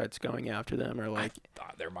threats going after them or like I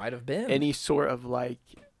thought there might have been any sort of like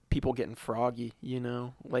people getting froggy, you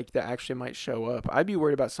know, like that actually might show up. I'd be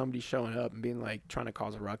worried about somebody showing up and being like trying to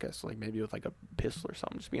cause a ruckus, like maybe with like a pistol or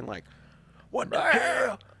something, just being like, "What the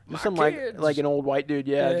hell?" Some like an old white dude,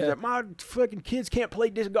 yeah. Just like, my fucking kids can't play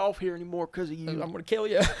disc golf here anymore because of you. I'm gonna kill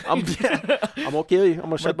you. I'm gonna kill you. I'm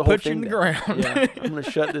gonna shut the whole thing down. Put you in the ground. Yeah, I'm gonna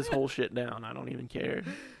shut this whole shit down. I don't even care.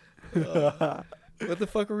 What the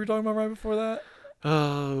fuck were we talking about right before that?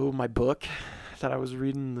 Oh, my book that I was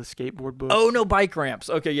reading, the skateboard book. Oh no, bike ramps.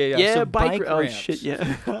 Okay, yeah. Yeah, so bike ramps. Oh shit,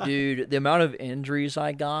 yeah. Dude, the amount of injuries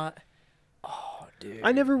I got. Oh, dude.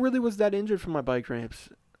 I never really was that injured from my bike ramps.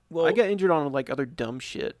 Well, I got injured on like other dumb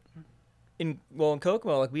shit. In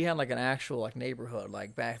Kokomo, like we had like an actual like neighborhood,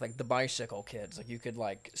 like back like the bicycle kids, like you could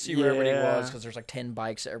like see where everybody was because there's like 10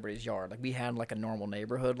 bikes at everybody's yard. Like we had like a normal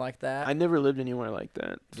neighborhood like that. I never lived anywhere like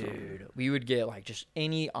that, so. Dude. We would get like just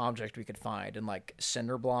any object we could find and like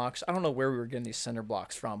cinder blocks. I don't know where we were getting these cinder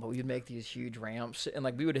blocks from, but we would make these huge ramps and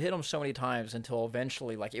like we would hit them so many times until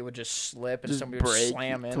eventually like it would just slip and somebody would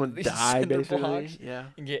slam into these cinder blocks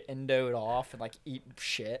and get endoed off and like eat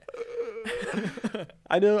shit.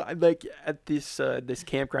 I know, like at this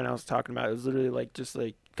campground I was talking about, it was literally like just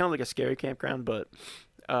like kind of like a scary campground, but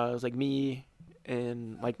it was like me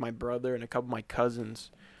and like my brother and a couple of my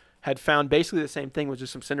cousins had found basically the same thing, with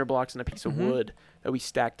just some cinder blocks and a piece of wood that we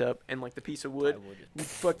stacked up, and like the piece of wood,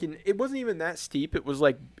 it wasn't even that steep. It was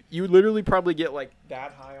like you would literally probably get like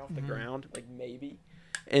that high off the ground, like maybe,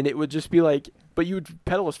 and it would just be like, but you would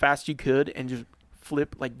pedal as fast as you could and just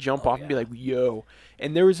flip, like jump off and be like, yo.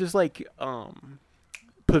 And there was this like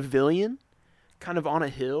pavilion kind of on a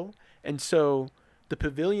hill, and so the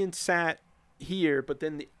pavilion sat here, but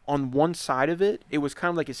then on one side of it, it was kind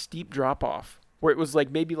of like a steep drop off where it was like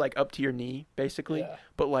maybe like up to your knee basically,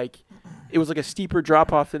 but like it was like a steeper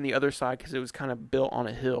drop off than the other side because it was kind of built on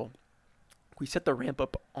a hill. We set the ramp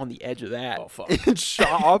up on the edge of that and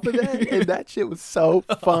shot off of that, and that shit was so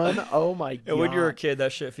fun. Oh my god! And when you're a kid,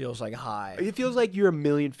 that shit feels like high. It feels like you're a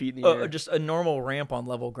million feet in the air. Just a normal ramp on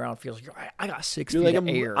level ground feels like I got 6 feet like of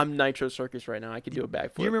air. I'm Nitro Circus right now. I could do a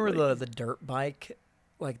backflip. Do you remember the dirt bike,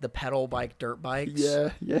 like the pedal bike dirt bikes?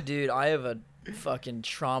 Yeah. Dude, I have a fucking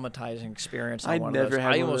traumatizing experience on one of those.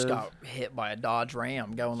 I almost got hit by a Dodge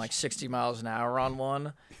Ram going like 60 miles an hour on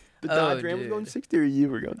one. The Dodge Ram was going 60 or you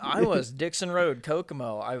were going 60? I was. Dixon Road,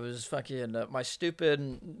 Kokomo. I was fucking, my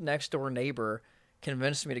stupid next door neighbor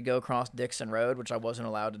convinced me to go across Dixon Road, which I wasn't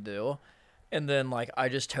allowed to do. And then like I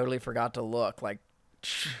just totally forgot to look, like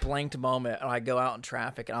blinked moment, and I go out in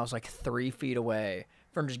traffic and I was like 3 feet away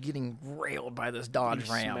from just getting railed by this Dodge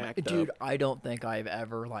Ram. Dude, I don't think I've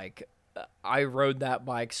ever like, I rode that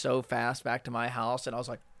bike so fast back to my house and I was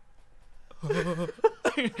like, the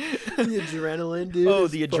adrenaline, dude. Oh,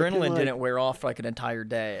 the adrenaline didn't wear off for like an entire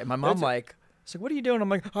day. And my mom so what are you doing? I'm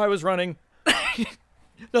like, I was running.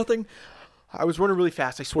 Nothing. I was running really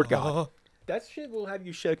fast. I swear to God. That shit will have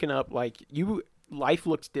you shaken up. Like life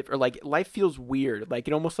looks different. Or like life feels weird. Like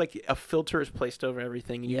it almost like a filter is placed over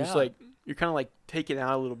everything. And you just like, you're kind of like taken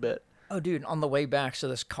out a little bit. Oh, dude, on the way back, so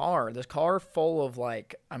this car full of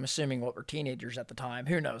like, I'm assuming what were teenagers at the time.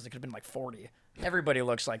 Who knows? They could have been like 40. Everybody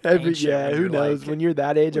looks like ancient. Yeah, who knows? Like, when you're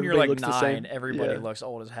that age, everybody like looks 9, the same. Everybody looks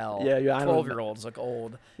old as hell. Yeah, 12-year-olds look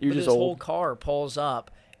old. You're just this old. Whole car pulls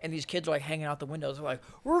up, and these kids are like hanging out the windows. They're like,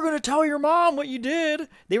 "We're gonna tell your mom what you did."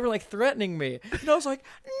 They were like threatening me, and I was like,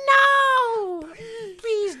 "No,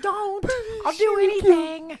 please don't. I'll do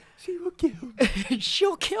anything. She will kill me.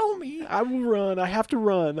 She'll kill me. I will run. I have to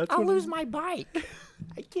run. I'll lose my bike.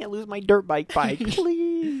 I can't lose my dirt bike,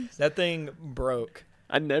 please." That thing broke.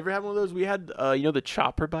 I never had one of those. We had, the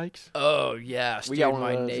chopper bikes. Oh, yes. We got one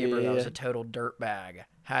my of those, neighbor yeah. that was a total dirtbag.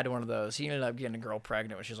 Had one of those. He ended up getting a girl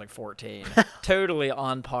pregnant when she was like 14. Totally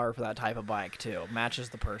on par for that type of bike, too. Matches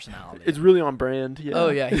the personality. It's really on brand. Yeah. Oh,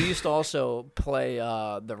 yeah. He used to also play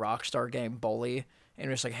the Rockstar game Bully and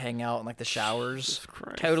just like hang out in like the showers.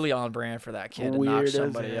 Totally on brand for that kid. Weird to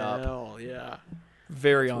knock somebody up. Yeah.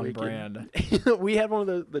 Very on brand. We had one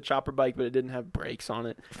of the chopper bike, but it didn't have brakes on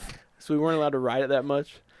it. So we weren't allowed to ride it that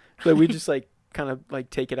much. So we just like kind of like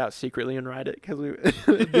take it out secretly and ride it because we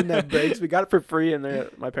it didn't have brakes. We got it for free, and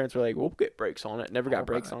my parents were like, "We'll get brakes on it." Never got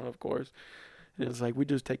brakes on it, of course. And it was like we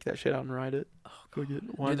just take that shit out and ride it. Oh, dude,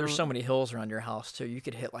 there's so many hills around your house too. You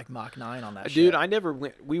could hit like Mach 9 on that. Dude, shit. I never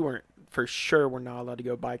went. We weren't for sure. We're not allowed to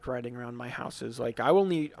go bike riding around my houses. Like I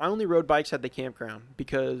only rode bikes at the campground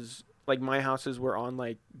because like my houses were on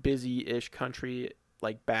like busy-ish country.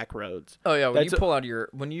 Like back roads. Oh yeah, when you used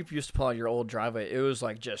to pull out your old driveway, it was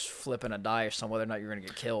like just flipping a dice on whether or not you're gonna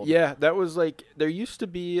get killed. Yeah, that was like there used to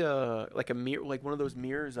be like a mirror, like one of those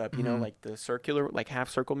mirrors up, you know, like the circular, like half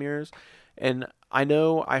circle mirrors. And I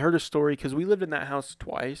heard a story because we lived in that house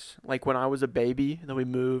twice. Like when I was a baby, and then we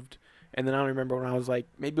moved, and then I don't remember when I was like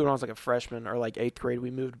a freshman or like 8th grade, we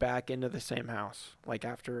moved back into the same house like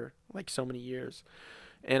after like so many years.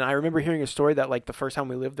 And I remember hearing a story that like the first time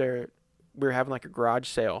we lived there, we were having like a garage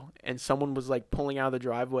sale and someone was like pulling out of the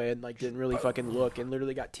driveway and like didn't really fucking look and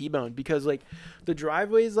literally got T-boned because like the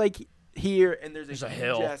driveway is like here and there's a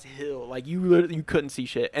hill. Like you couldn't see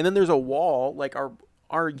shit. And then there's a wall. Like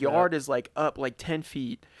our yard is like up like 10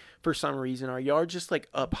 feet for some reason. Our yard's just like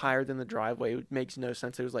up higher than the driveway. It makes no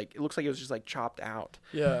sense. It looks like it was just like chopped out.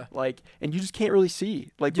 Yeah. Like, and you just can't really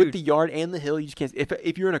see. Like Dude. with the yard and the hill, you just can't.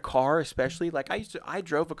 If you're in a car, especially, like I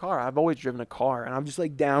drove a car. I've always driven a car, and I'm just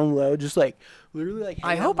like down low, just like literally like.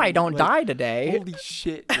 I hope I don't die today. Holy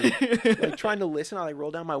shit! Dude. Like trying to listen, I like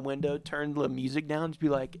roll down my window, turn the music down, just be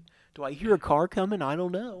like, do I hear a car coming? I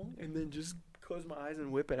don't know, and then just close my eyes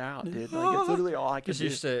and whip it out, dude. Like it's literally all I can do. Just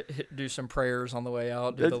used to do some prayers on the way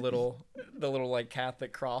out. Do the little like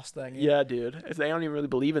Catholic cross thing. Yeah, dude. They don't even really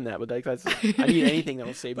believe in that, but like that's I need anything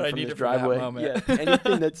that'll save me from this driveway. Yeah,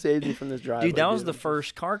 anything that saves me from this driveway. Dude, that was the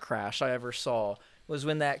first car crash I ever saw. Was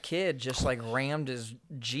when that kid just like rammed his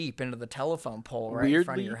Jeep into the telephone pole right in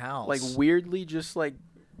front of your house. Like weirdly, just like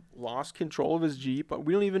lost control of his Jeep. But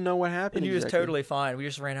we don't even know what happened. And he was totally fine. We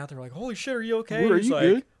just ran out there like, "Holy shit, are you okay?" Are you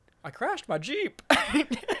good? I crashed my Jeep. I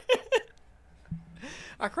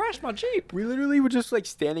crashed my Jeep. We literally were just like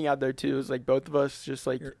standing out there too. It was like both of us just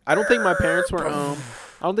like I don't think my parents were home.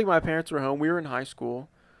 We were in high school.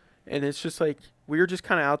 And it's just like we were just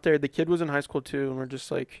kind of out there. The kid was in high school too, and we're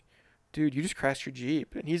just like, dude, you just crashed your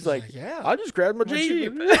Jeep. And he's like, yeah, I just grabbed my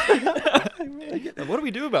Jeep. What do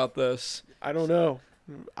we do about this? I don't know.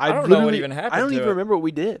 I don't know what even happened. I don't even remember what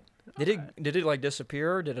we did. Did it like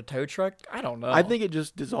disappear? Did a tow truck? I don't know. I think it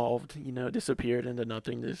just dissolved, disappeared into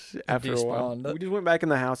nothingness after a while. We just went back in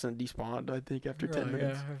the house and despawned, I think, after 10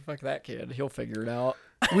 minutes. Yeah, fuck that kid. He'll figure it out.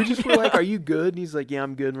 We just were like, are you good? And he's like, yeah,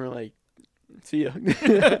 I'm good. And we're like, see ya.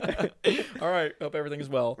 All right. Hope everything's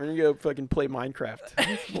well. We're going to go fucking play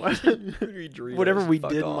Minecraft. Whatever we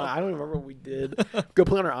did. I don't remember what we did. Go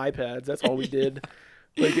play on our iPads. That's all we did.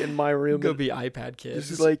 Like in my room. Go be iPad kids.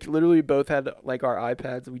 Just like literally both had like our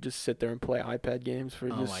iPads. We just sit there and play iPad games for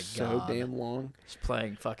so damn long. Just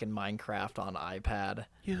playing fucking Minecraft on iPad.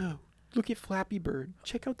 Yo, look at Flappy Bird.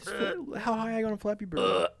 Check out this. How high I got on Flappy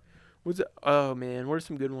Bird. What's it? Oh man, what are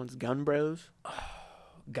some good ones? Gun Bros.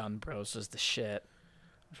 Gun Bros is the shit.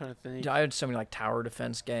 I'm trying to think. I had so many like tower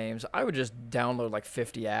defense games. I would just download like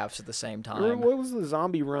 50 apps at the same time. What was the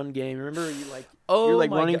zombie run game? Remember you like you're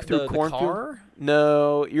like running through cornfield?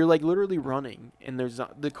 No, you're like literally running. And there's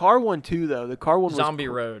the car one too though. The car one was Zombie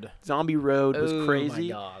Road. Zombie Road was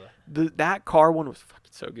crazy. Oh my god. That car one was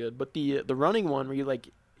fucking so good. But the running one where you're like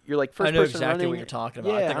first person running. I know exactly what you're talking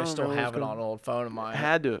about. Yeah, I think I still have it on an old phone of mine. I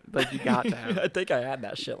had to. Like you got to have it. I think I had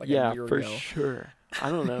that shit like a year ago. Yeah, for sure. I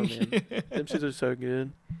don't know, man. Them shits are so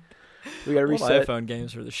good. We gotta reset. iPhone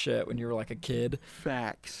games were the shit when you were like a kid.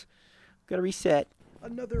 Facts. Gotta reset.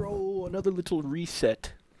 Another little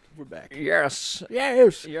reset. We're back. Yes.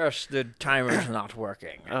 The timer's not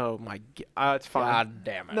working. Oh my god. It's fine. God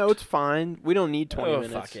damn it. No, it's fine. We don't need 20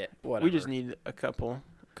 minutes. Fuck it. Whatever. We just need a couple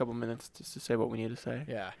minutes just to say what we need to say.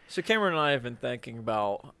 Yeah. So Cameron and I have been thinking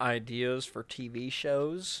about ideas for TV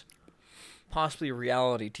shows, possibly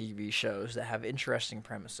reality TV shows that have interesting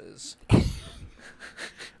premises.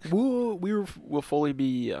 We'll fully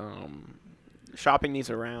be shopping these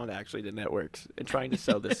around actually to networks and trying to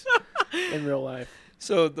sell this in real life.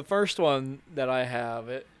 So the first one that I have,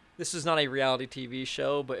 this is not a reality TV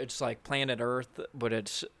show, but it's like Planet Earth, but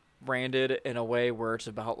it's branded in a way where it's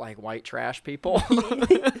about like white trash people.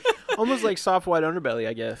 almost like soft white underbelly,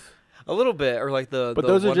 I guess. A little bit, or like the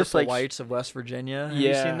those are just like whites of West Virginia. Have yeah,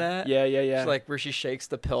 you seen that? Yeah. It's like where she shakes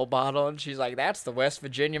the pill bottle and she's like, "That's the West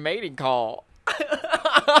Virginia mating call."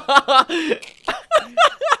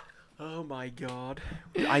 Oh my god,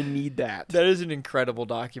 I need that. That is an incredible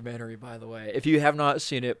documentary, by the way. If you have not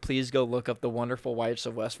seen it, please go look up the wonderful whites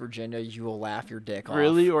of West Virginia. You will laugh your dick off.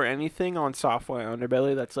 Really, or anything on soft white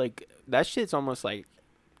underbelly that's like that shit's almost like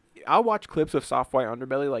I'll watch clips of soft white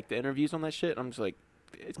underbelly, like the interviews on that shit. And I'm just like,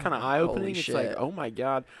 it's kind of eye opening. It's like, oh my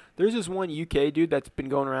god. There's this one UK dude that's been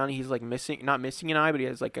going around. He's like not missing an eye, but he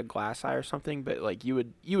has like a glass eye or something. But like you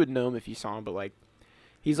would know him if you saw him. But like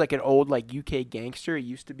he's like an old like UK gangster. He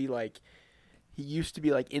used to be like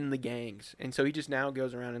in the gangs, and so he just now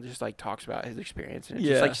goes around and just like talks about his experience, and it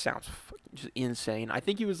just like sounds just insane. I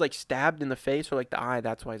think he was like stabbed in the face or like the eye.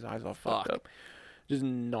 That's why his eye's all fucked up. Just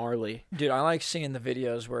gnarly. Dude, I like seeing the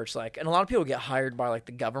videos where it's like, and a lot of people get hired by like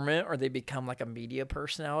the government or they become like a media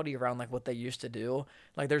personality around like what they used to do.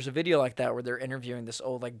 Like there's a video like that where they're interviewing this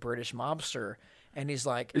old like British mobster, and he's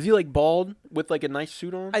like, is he like bald with like a nice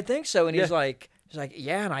suit on? I think so. And he's like,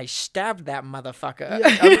 yeah, and I stabbed that motherfucker.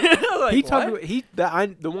 Yeah, I mean, like, he talked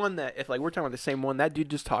about the one that if like we're talking about the same one, that dude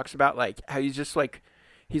just talks about like how he's just like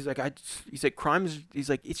he's like crimes. He's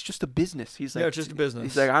like it's just a business. He's like it's just a business.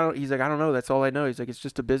 He's like I don't know. That's all I know. He's like it's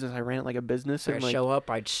just a business. I ran it like a business. I'd and like show up,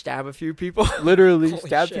 I'd stab a few people. Literally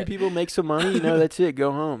stab a few people, make some money. You know, that's it.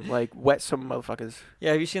 Go home. Like wet some motherfuckers.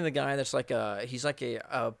 Yeah, have you seen the guy that's like he's like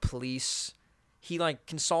a police. He like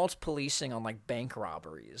consults policing on like bank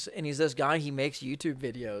robberies, and he's this guy. He makes YouTube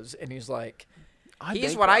videos, and he's like,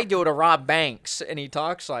 "Here's what I do to rob banks," and he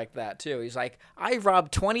talks like that too. He's like, "I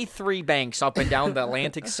robbed 23 banks up and down the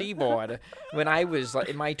Atlantic seaboard when I was like,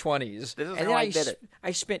 in my 20s, and then I did it.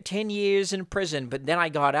 I spent 10 years in prison, but then I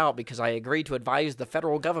got out because I agreed to advise the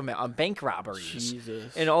federal government on bank robberies."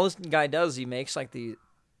 Jesus. And all this guy does, he makes like the.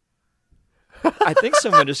 I think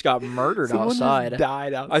someone just got murdered outside. Just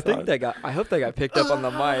died outside. I hope they got picked up on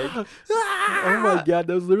the mic. Oh my god,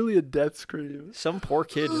 that was literally a death scream. Some poor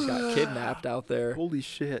kid just got kidnapped out there. Holy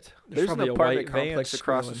shit. There's an probably a apartment white van complex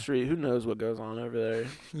across the screaming. street. Who knows what goes on over there?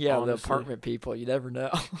 Yeah, honestly. The apartment people. You never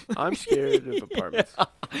know. I'm scared of apartments.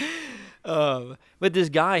 But this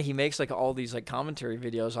guy, he makes like all these like commentary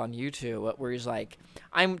videos on YouTube where he's like,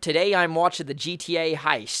 I'm watching the GTA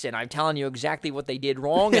heist and I'm telling you exactly what they did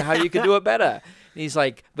wrong and how you can do it better. And he's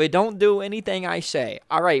like, but don't do anything I say.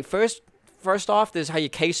 All right, first off, this is how you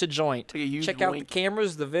case a joint. Check out the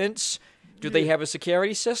cameras, the vents. Do they have a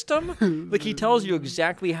security system? Like he tells you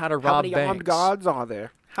exactly how to rob banks. How many armed guards are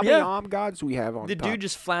there? How many armed guards do we have on the top? dude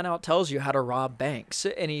just flat out tells you how to rob banks,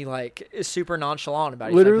 and he like is super nonchalant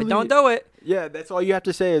about it. Literally, he's like, but don't do it. Yeah, that's all you have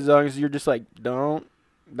to say as long as you're just like, don't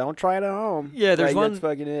try it at home. Yeah, there's one. That's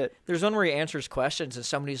fucking it. There's one where he answers questions, and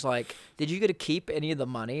somebody's like, "Did you get to keep any of the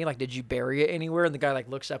money? Like, did you bury it anywhere?" And the guy like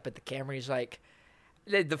looks up at the camera, and he's like,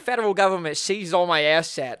 "The federal government seized all my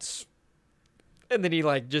assets." And then he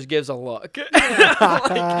like just gives a look.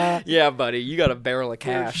 Like, yeah, buddy, you got a barrel of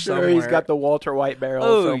cash somewhere. He's got the Walter White barrel.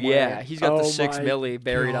 Oh somewhere. yeah, he's got the $6 million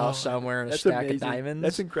buried out somewhere in a stack of diamonds.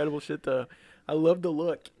 That's incredible shit, though. I love the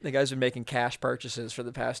look. The guy's been making cash purchases for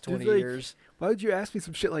the past 20 years. Why would you ask me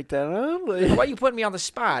some shit like that? Huh? Like, why you putting me on the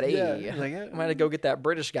spot? Hey, yeah, like, I'm gonna go get that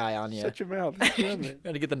British guy on you. Shut your mouth.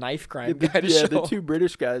 Gotta get the knife crime guy to show. The two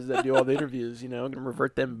British guys that do all the interviews. Gonna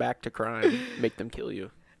revert them back to crime, make them kill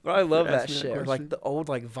you. But I love that shit. Or like the old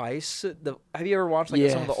like Vice. Have you ever watched like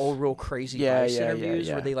some of the old real crazy Vice interviews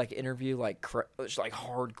where they like interview like like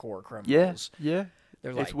hardcore criminals? Yeah.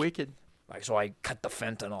 They're like, it's wicked. Like, so I cut the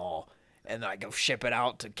fentanyl and I go ship it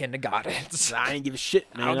out to kindergartens. I ain't give a shit,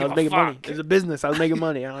 man. I was making money. It was a business. I was making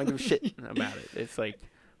money. I don't give a shit about it. It's like,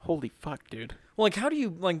 holy fuck, dude. Well, like, how do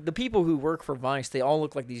you like the people who work for Vice? They all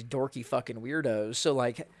look like these dorky fucking weirdos. So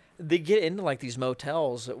like. They get into like these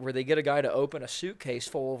motels where they get a guy to open a suitcase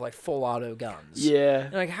full of like full auto guns. Yeah.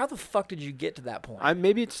 And like, how the fuck did you get to that point?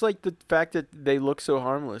 Maybe it's like the fact that they look so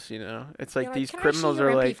harmless, you know? It's like these criminals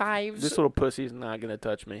are like, this little pussy's not going to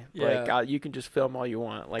touch me. Yeah. Like, you can just film all you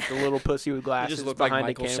want. Like the little pussy with glasses just look behind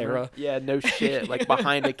like a Michael camera. Cera. Yeah, no shit. Like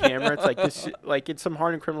behind a camera. It's like this, like it's some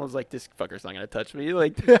hardened criminals like, this fucker's not going to touch me.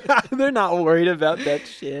 Like, they're not worried about that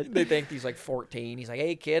shit. They think he's like 14. He's like,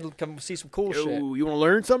 hey, kid, come see some cool shit. You want to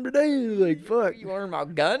learn something today? Like, fuck. You learn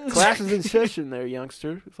about guns? Classes in session there,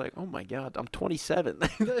 youngster. It's like, oh my God, I'm 27.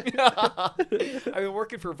 I've been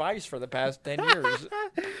working for Vice for the past 10 years.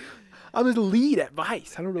 I'm the lead at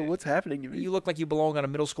Vice. I don't know what's happening to me. You look like you belong on a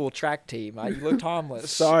middle school track team. You look Tomless.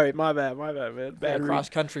 Sorry, my bad, man. Bad read. Cross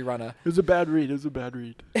country runner. It was a bad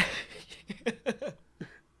read.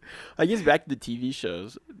 I guess back to the TV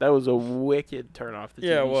shows. That was a wicked turn off the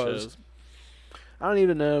TV shows. I don't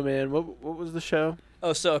even know, man. What was the show?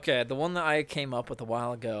 Oh, so, okay. The one that I came up with a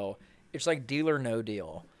while ago, it's like Deal or No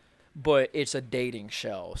Deal, but it's a dating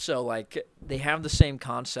show. So, like, they have the same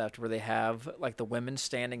concept where they have, like, the women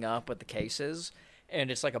standing up with the cases, and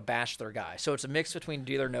it's like a Bachelor guy. So it's a mix between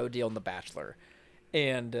Deal or No Deal and The Bachelor.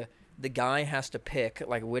 And the guy has to pick,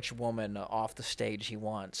 like, which woman off the stage he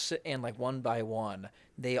wants. And, like, one by one,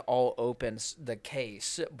 they all open the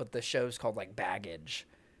case, but the show's called, like, Baggage.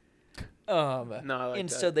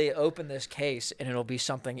 So they open this case, and it'll be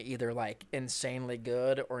something either, like, insanely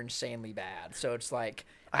good or insanely bad. So it's like,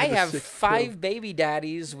 I have 5 baby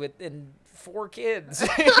daddies and 4 kids.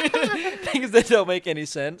 Things that don't make any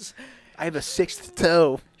sense. I have a 6th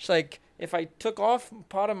toe. It's like, if I took off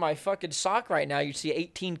part of my fucking sock right now, you'd see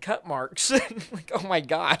 18 cut marks. Like, oh my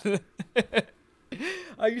God.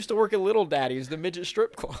 I used to work at Little Daddy's, the midget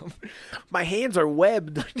strip club. My hands are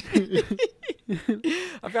webbed.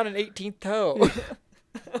 I've got an 18th toe.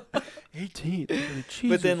 18th?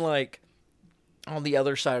 But then, like, on the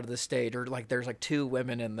other side of the stage, or, like, there's, like, 2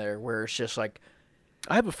 women in there where it's just, like,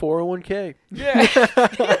 I have a 401k. Yeah.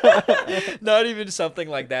 Not even something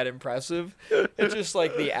like that impressive. It's just,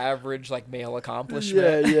 like, the average, like, male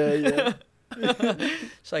accomplishment. Yeah.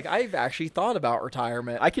 It's like, I've actually thought about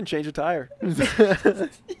retirement. I can change a tire.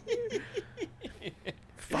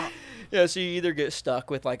 Fuck. Yeah, so you either get stuck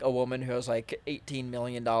with, like, a woman who has, like, $18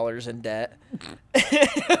 million in debt.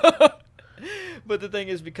 But the thing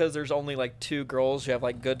is, because there's only, like, 2 girls who have,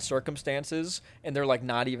 like, good circumstances, and they're, like,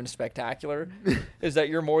 not even spectacular, is that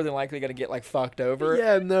you're more than likely going to get, like, fucked over.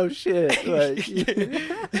 Yeah, no shit. Like,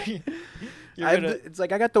 it's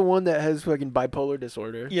like, I got the one that has fucking bipolar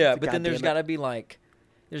disorder. Yeah, but then there's got to be, like,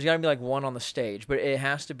 one on the stage, but it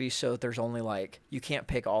has to be so that there's only, like, you can't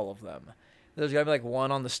pick all of them. There's got to be, like,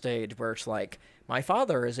 one on the stage where it's like, my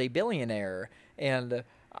father is a billionaire, and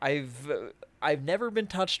I've never been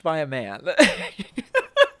touched by a man.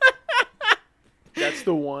 That's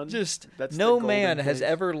the one. That's no man has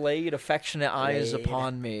ever laid affectionate eyes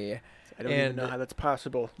upon me. I don't even know how that's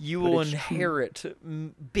possible. You will inherit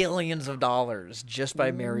billions of dollars just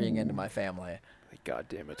by marrying into my family. God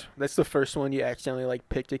damn it. That's the first one you accidentally, like,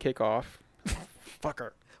 pick to kick off.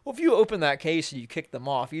 Fucker. Well, if you open that case and you kick them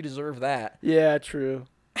off, you deserve that. Yeah, true.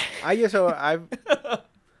 I guess I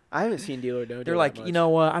haven't seen Deal or No Deal. They're like, you know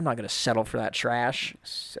what? I'm not going to settle for that trash.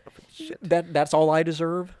 Settle for shit. That's all I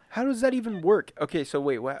deserve. How does that even work? Okay, so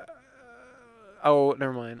wait, what? Oh,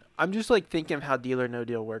 never mind. I'm just, like, thinking of how Deal or No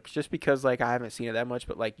Deal works, just because, like, I haven't seen it that much.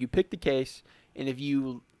 But, like, you pick the case, and if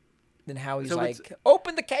you, then Howie's like,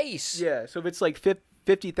 open the case. Yeah. So if it's like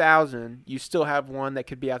 50,000, you still have one that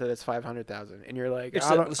could be out there that's 500,000, and you're like,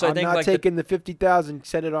 I'm not taking the 50,000.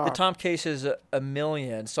 Send it off. The top case is $1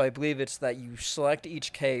 million, so I believe it's that you select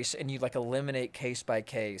each case and you, like, eliminate case by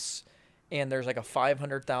case, and there's, like, a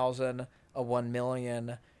 500,000, a 1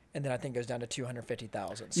 million, and then I think it goes down to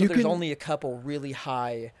 250,000. So there's only a couple really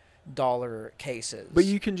high dollar cases. But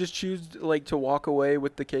you can just choose, like, to walk away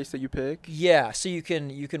with the case that you pick? Yeah, so you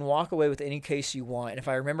can walk away with any case you want. And if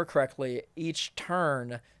I remember correctly, each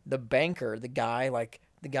turn, the banker, the guy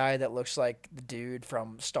that looks like the dude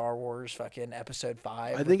from Star Wars fucking episode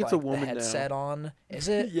 5. I think it's, like, a woman the headset now. On. Is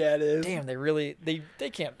it? Yeah, it is. Damn, they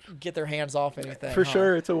can't get their hands off anything. For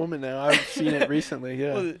sure, it's a woman now. I've seen it recently,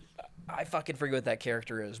 yeah. Well, I fucking forget what that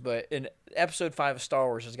character is, but in episode 5 of Star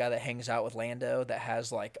Wars, there's a guy that hangs out with Lando that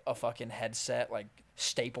has, like, a fucking headset, like,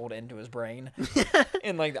 stapled into his brain.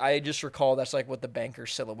 And, like, I just recall that's, like, what the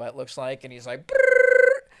banker's silhouette looks like, and he's like,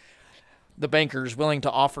 the banker's willing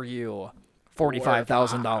to offer you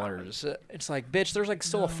 $45,000. It's like, bitch, there's, like,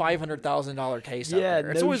 still a $500,000 case out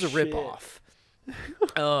there. It's always a ripoff.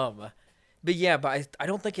 But yeah, I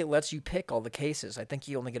don't think it lets you pick all the cases. I think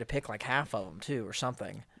you only get to pick, like, half of them, too, or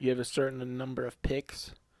something. You have a certain number of picks?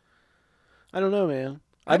 I don't know, man.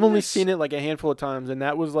 I've only seen it, like, a handful of times, and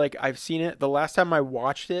that was, like, I've seen it. The last time I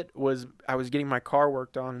watched it was I was getting my car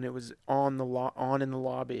worked on, and it was on in the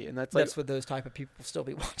lobby, and that's, like... That's what those type of people still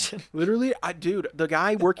be watching. Literally, dude, the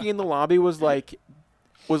guy working in the lobby was like,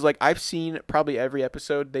 I've seen probably every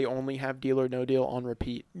episode. They only have Deal or No Deal on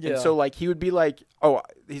repeat. Yeah. And so, like, he would be like, oh,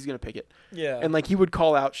 he's going to pick it. Yeah. And, like, he would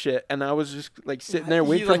call out shit. And I was just, like, sitting there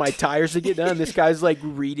waiting for my tires to get done. This guy's, like,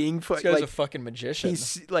 reading. This guy's a fucking magician.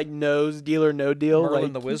 He's, like, knows Deal or No Deal. Merlin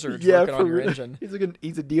like, the Wizard's working on your engine.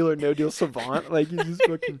 He's a Deal or No Deal savant. Like, he's just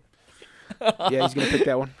fucking... Yeah, he's going to pick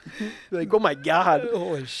that one. Like, oh, my God.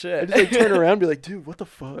 Holy shit. I just, like, turn around and be like, dude, what the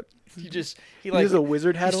fuck? He has a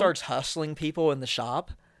wizard hat on. He starts hustling people in the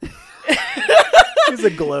shop. He's a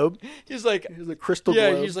globe. He's like, he's a crystal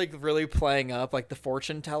yeah, globe. he's like really playing up like the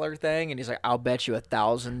fortune teller thing, and he's like, I'll bet you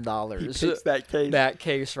 $1,000. He picks that case. That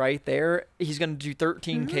case right there. He's gonna do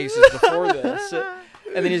 13 cases before this.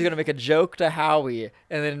 And then he's going to make a joke to Howie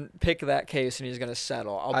and then pick that case and he's going to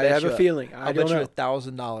settle. I have a feeling. I'll bet you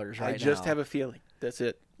 $1,000 right now. I just have a feeling. That's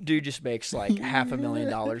it. Dude just makes like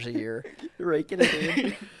 $500,000 a year. Raking it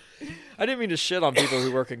in. I didn't mean to shit on people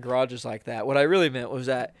who work in garages like that. What I really meant was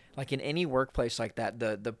that, like in any workplace like that,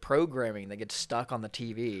 the programming that gets stuck on the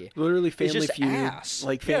TV, literally Family is just Feud. ass.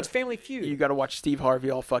 Like it's Family Feud. You got to watch Steve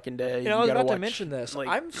Harvey all fucking day. You know, I was about to mention this. Like,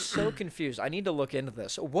 I'm so confused. I need to look into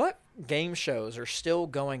this. What game shows are still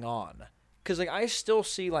going on? Because like I still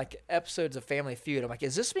see like episodes of Family Feud. I'm like,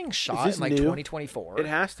 is this being shot in like 2024? It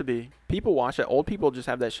has to be. People watch it. Old people just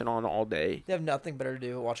have that shit on all day. They have nothing better to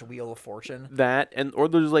do but watch Wheel of Fortune. That or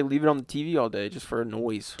they'll just like leave it on the TV all day just for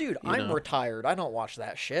noise. Dude, I'm retired. I don't watch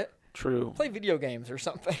that shit. True. Play video games or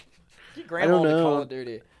something. Get grandma to Call of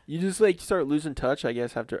Duty. You just like start losing touch, I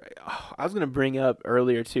guess. After I was gonna bring up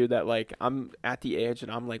earlier too that like I'm at the age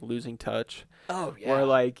and I'm like losing touch. Oh yeah. Where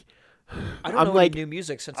like. I don't know any new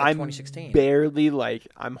music since like 2016. I'm barely like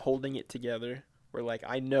I'm holding it together. Where like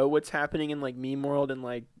I know what's happening in like meme world and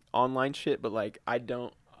like online shit, but like I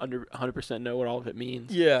don't 100% know what all of it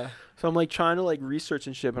means. Yeah. So I'm like trying to like research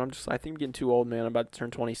and shit, but I think I'm getting too old, man. I'm about to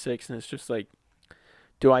turn 26, and it's just like,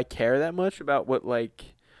 do I care that much about what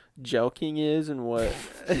like jelking is and what?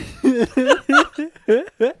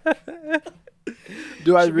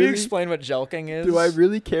 Should we explain what jelking is? Do I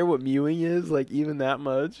really care what mewing is? Like even that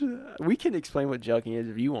much? We can explain what jelking is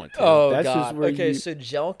if you want to. Oh, that's God. Just where okay, so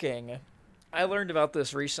jelking. I learned about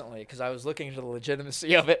this recently because I was looking into the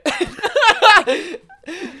legitimacy of it.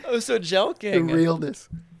 So jelking. The realness.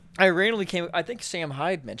 I randomly came. I think Sam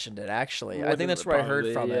Hyde mentioned it actually. I think that's where I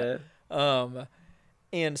heard from it.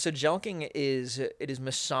 And so jelking is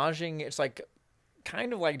massaging. It's like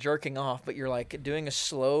kind of like jerking off, but you're like doing a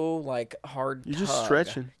slow, like hard You're tug. just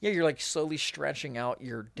stretching. Yeah, you're like slowly stretching out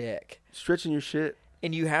your dick. Stretching your shit.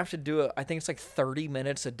 And you have to do it, I think it's like 30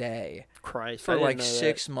 minutes a day. Christ. For like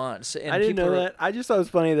 6 months. And I didn't know that. I just thought it was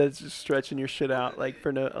funny that it's just stretching your shit out like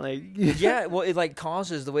for no, like. Yeah, well, it like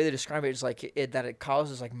causes, the way they describe it is like that it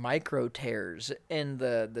causes like micro tears in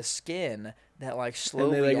the skin that like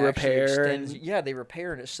slowly and they, like, repair extends. Yeah, they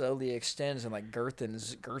repair and it slowly extends and like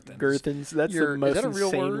girthens. Girthens. That's the most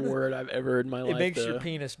insane word I've ever heard in my life. It makes your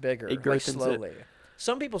penis bigger, it like slowly.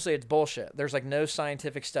 Some people say it's bullshit. There's like no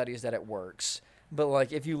scientific studies that it works. But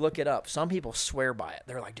like if you look it up, some people swear by it.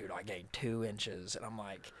 They're like, dude, I gained 2 inches. And I'm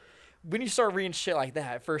like, when you start reading shit like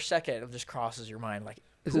that, for a second it just crosses your mind like,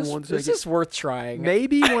 is this worth trying?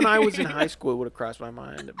 Maybe when I was in high school it would have crossed my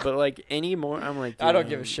mind. But like anymore, I'm like, I don't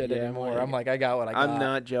give a shit anymore. I'm like, I got what I got. I'm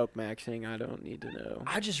not joke maxing. I don't need to know.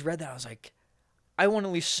 I just read that. I was like, I want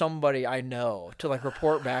at least somebody I know to like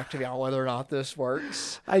report back to me on whether or not this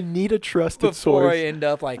works. I need a trusted source. Before I end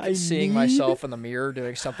up like seeing myself in the mirror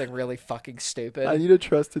doing something really fucking stupid. I need a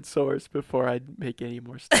trusted source before I make any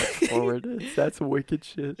more steps forward. That's wicked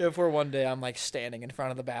shit. Before one day I'm like standing in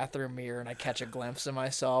front of the bathroom mirror and I catch a glimpse of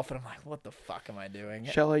myself and I'm like, what the fuck am I doing?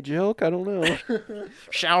 Shall I joke? I don't know.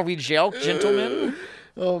 Shall we joke, gentlemen?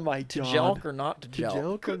 Oh my God. To joke or not to joke? To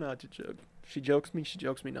joke or not to joke? She jokes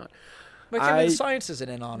me not. But the science isn't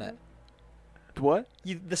in on it. What?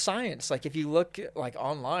 The science, like if you look like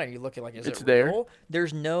online, you look at like, is it there? real?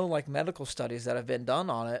 There's no like medical studies that have been done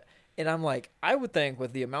on it. And I'm like, I would think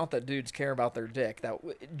with the amount that dudes care about their dick, that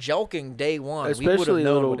jelking day one, we would have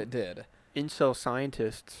known what it did. Incel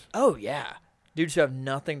scientists. Oh, yeah. Dudes who have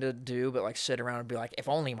nothing to do but like sit around and be like, if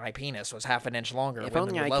only my penis was half an inch longer, if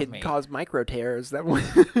only I could cause micro tears. That would.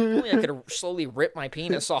 If only I could slowly rip my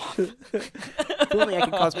penis off. If only I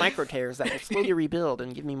could cause micro tears that will slowly rebuild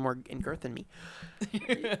and give me more girth in me.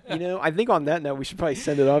 You know, I think on that note, we should probably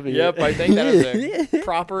send it off again. Yep, I think that is a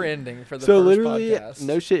proper ending for the first literally, podcast.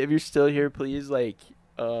 No shit, if you're still here, please like,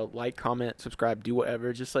 comment, subscribe, do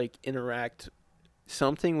whatever. Just like interact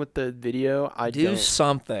something with the video.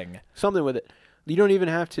 Something with it. You don't even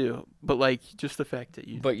have to, but like just the fact that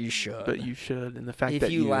you. But you should. And the fact that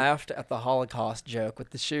if you laughed at the Holocaust joke with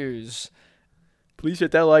the shoes, please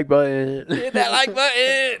hit that like button. Hit that like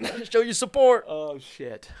button. Show your support. Oh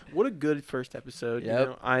shit! What a good first episode. Yep.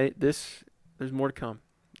 You know, there's more to come.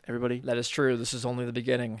 Everybody. That is true. This is only the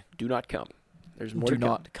beginning. Do not come. There's more to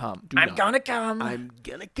come. I'm gonna come. I'm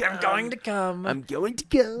gonna come. I'm going to come. I'm going to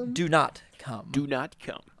come. Do not come. Do not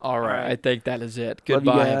come. All right. I think that is it.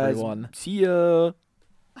 Goodbye, everyone. See ya.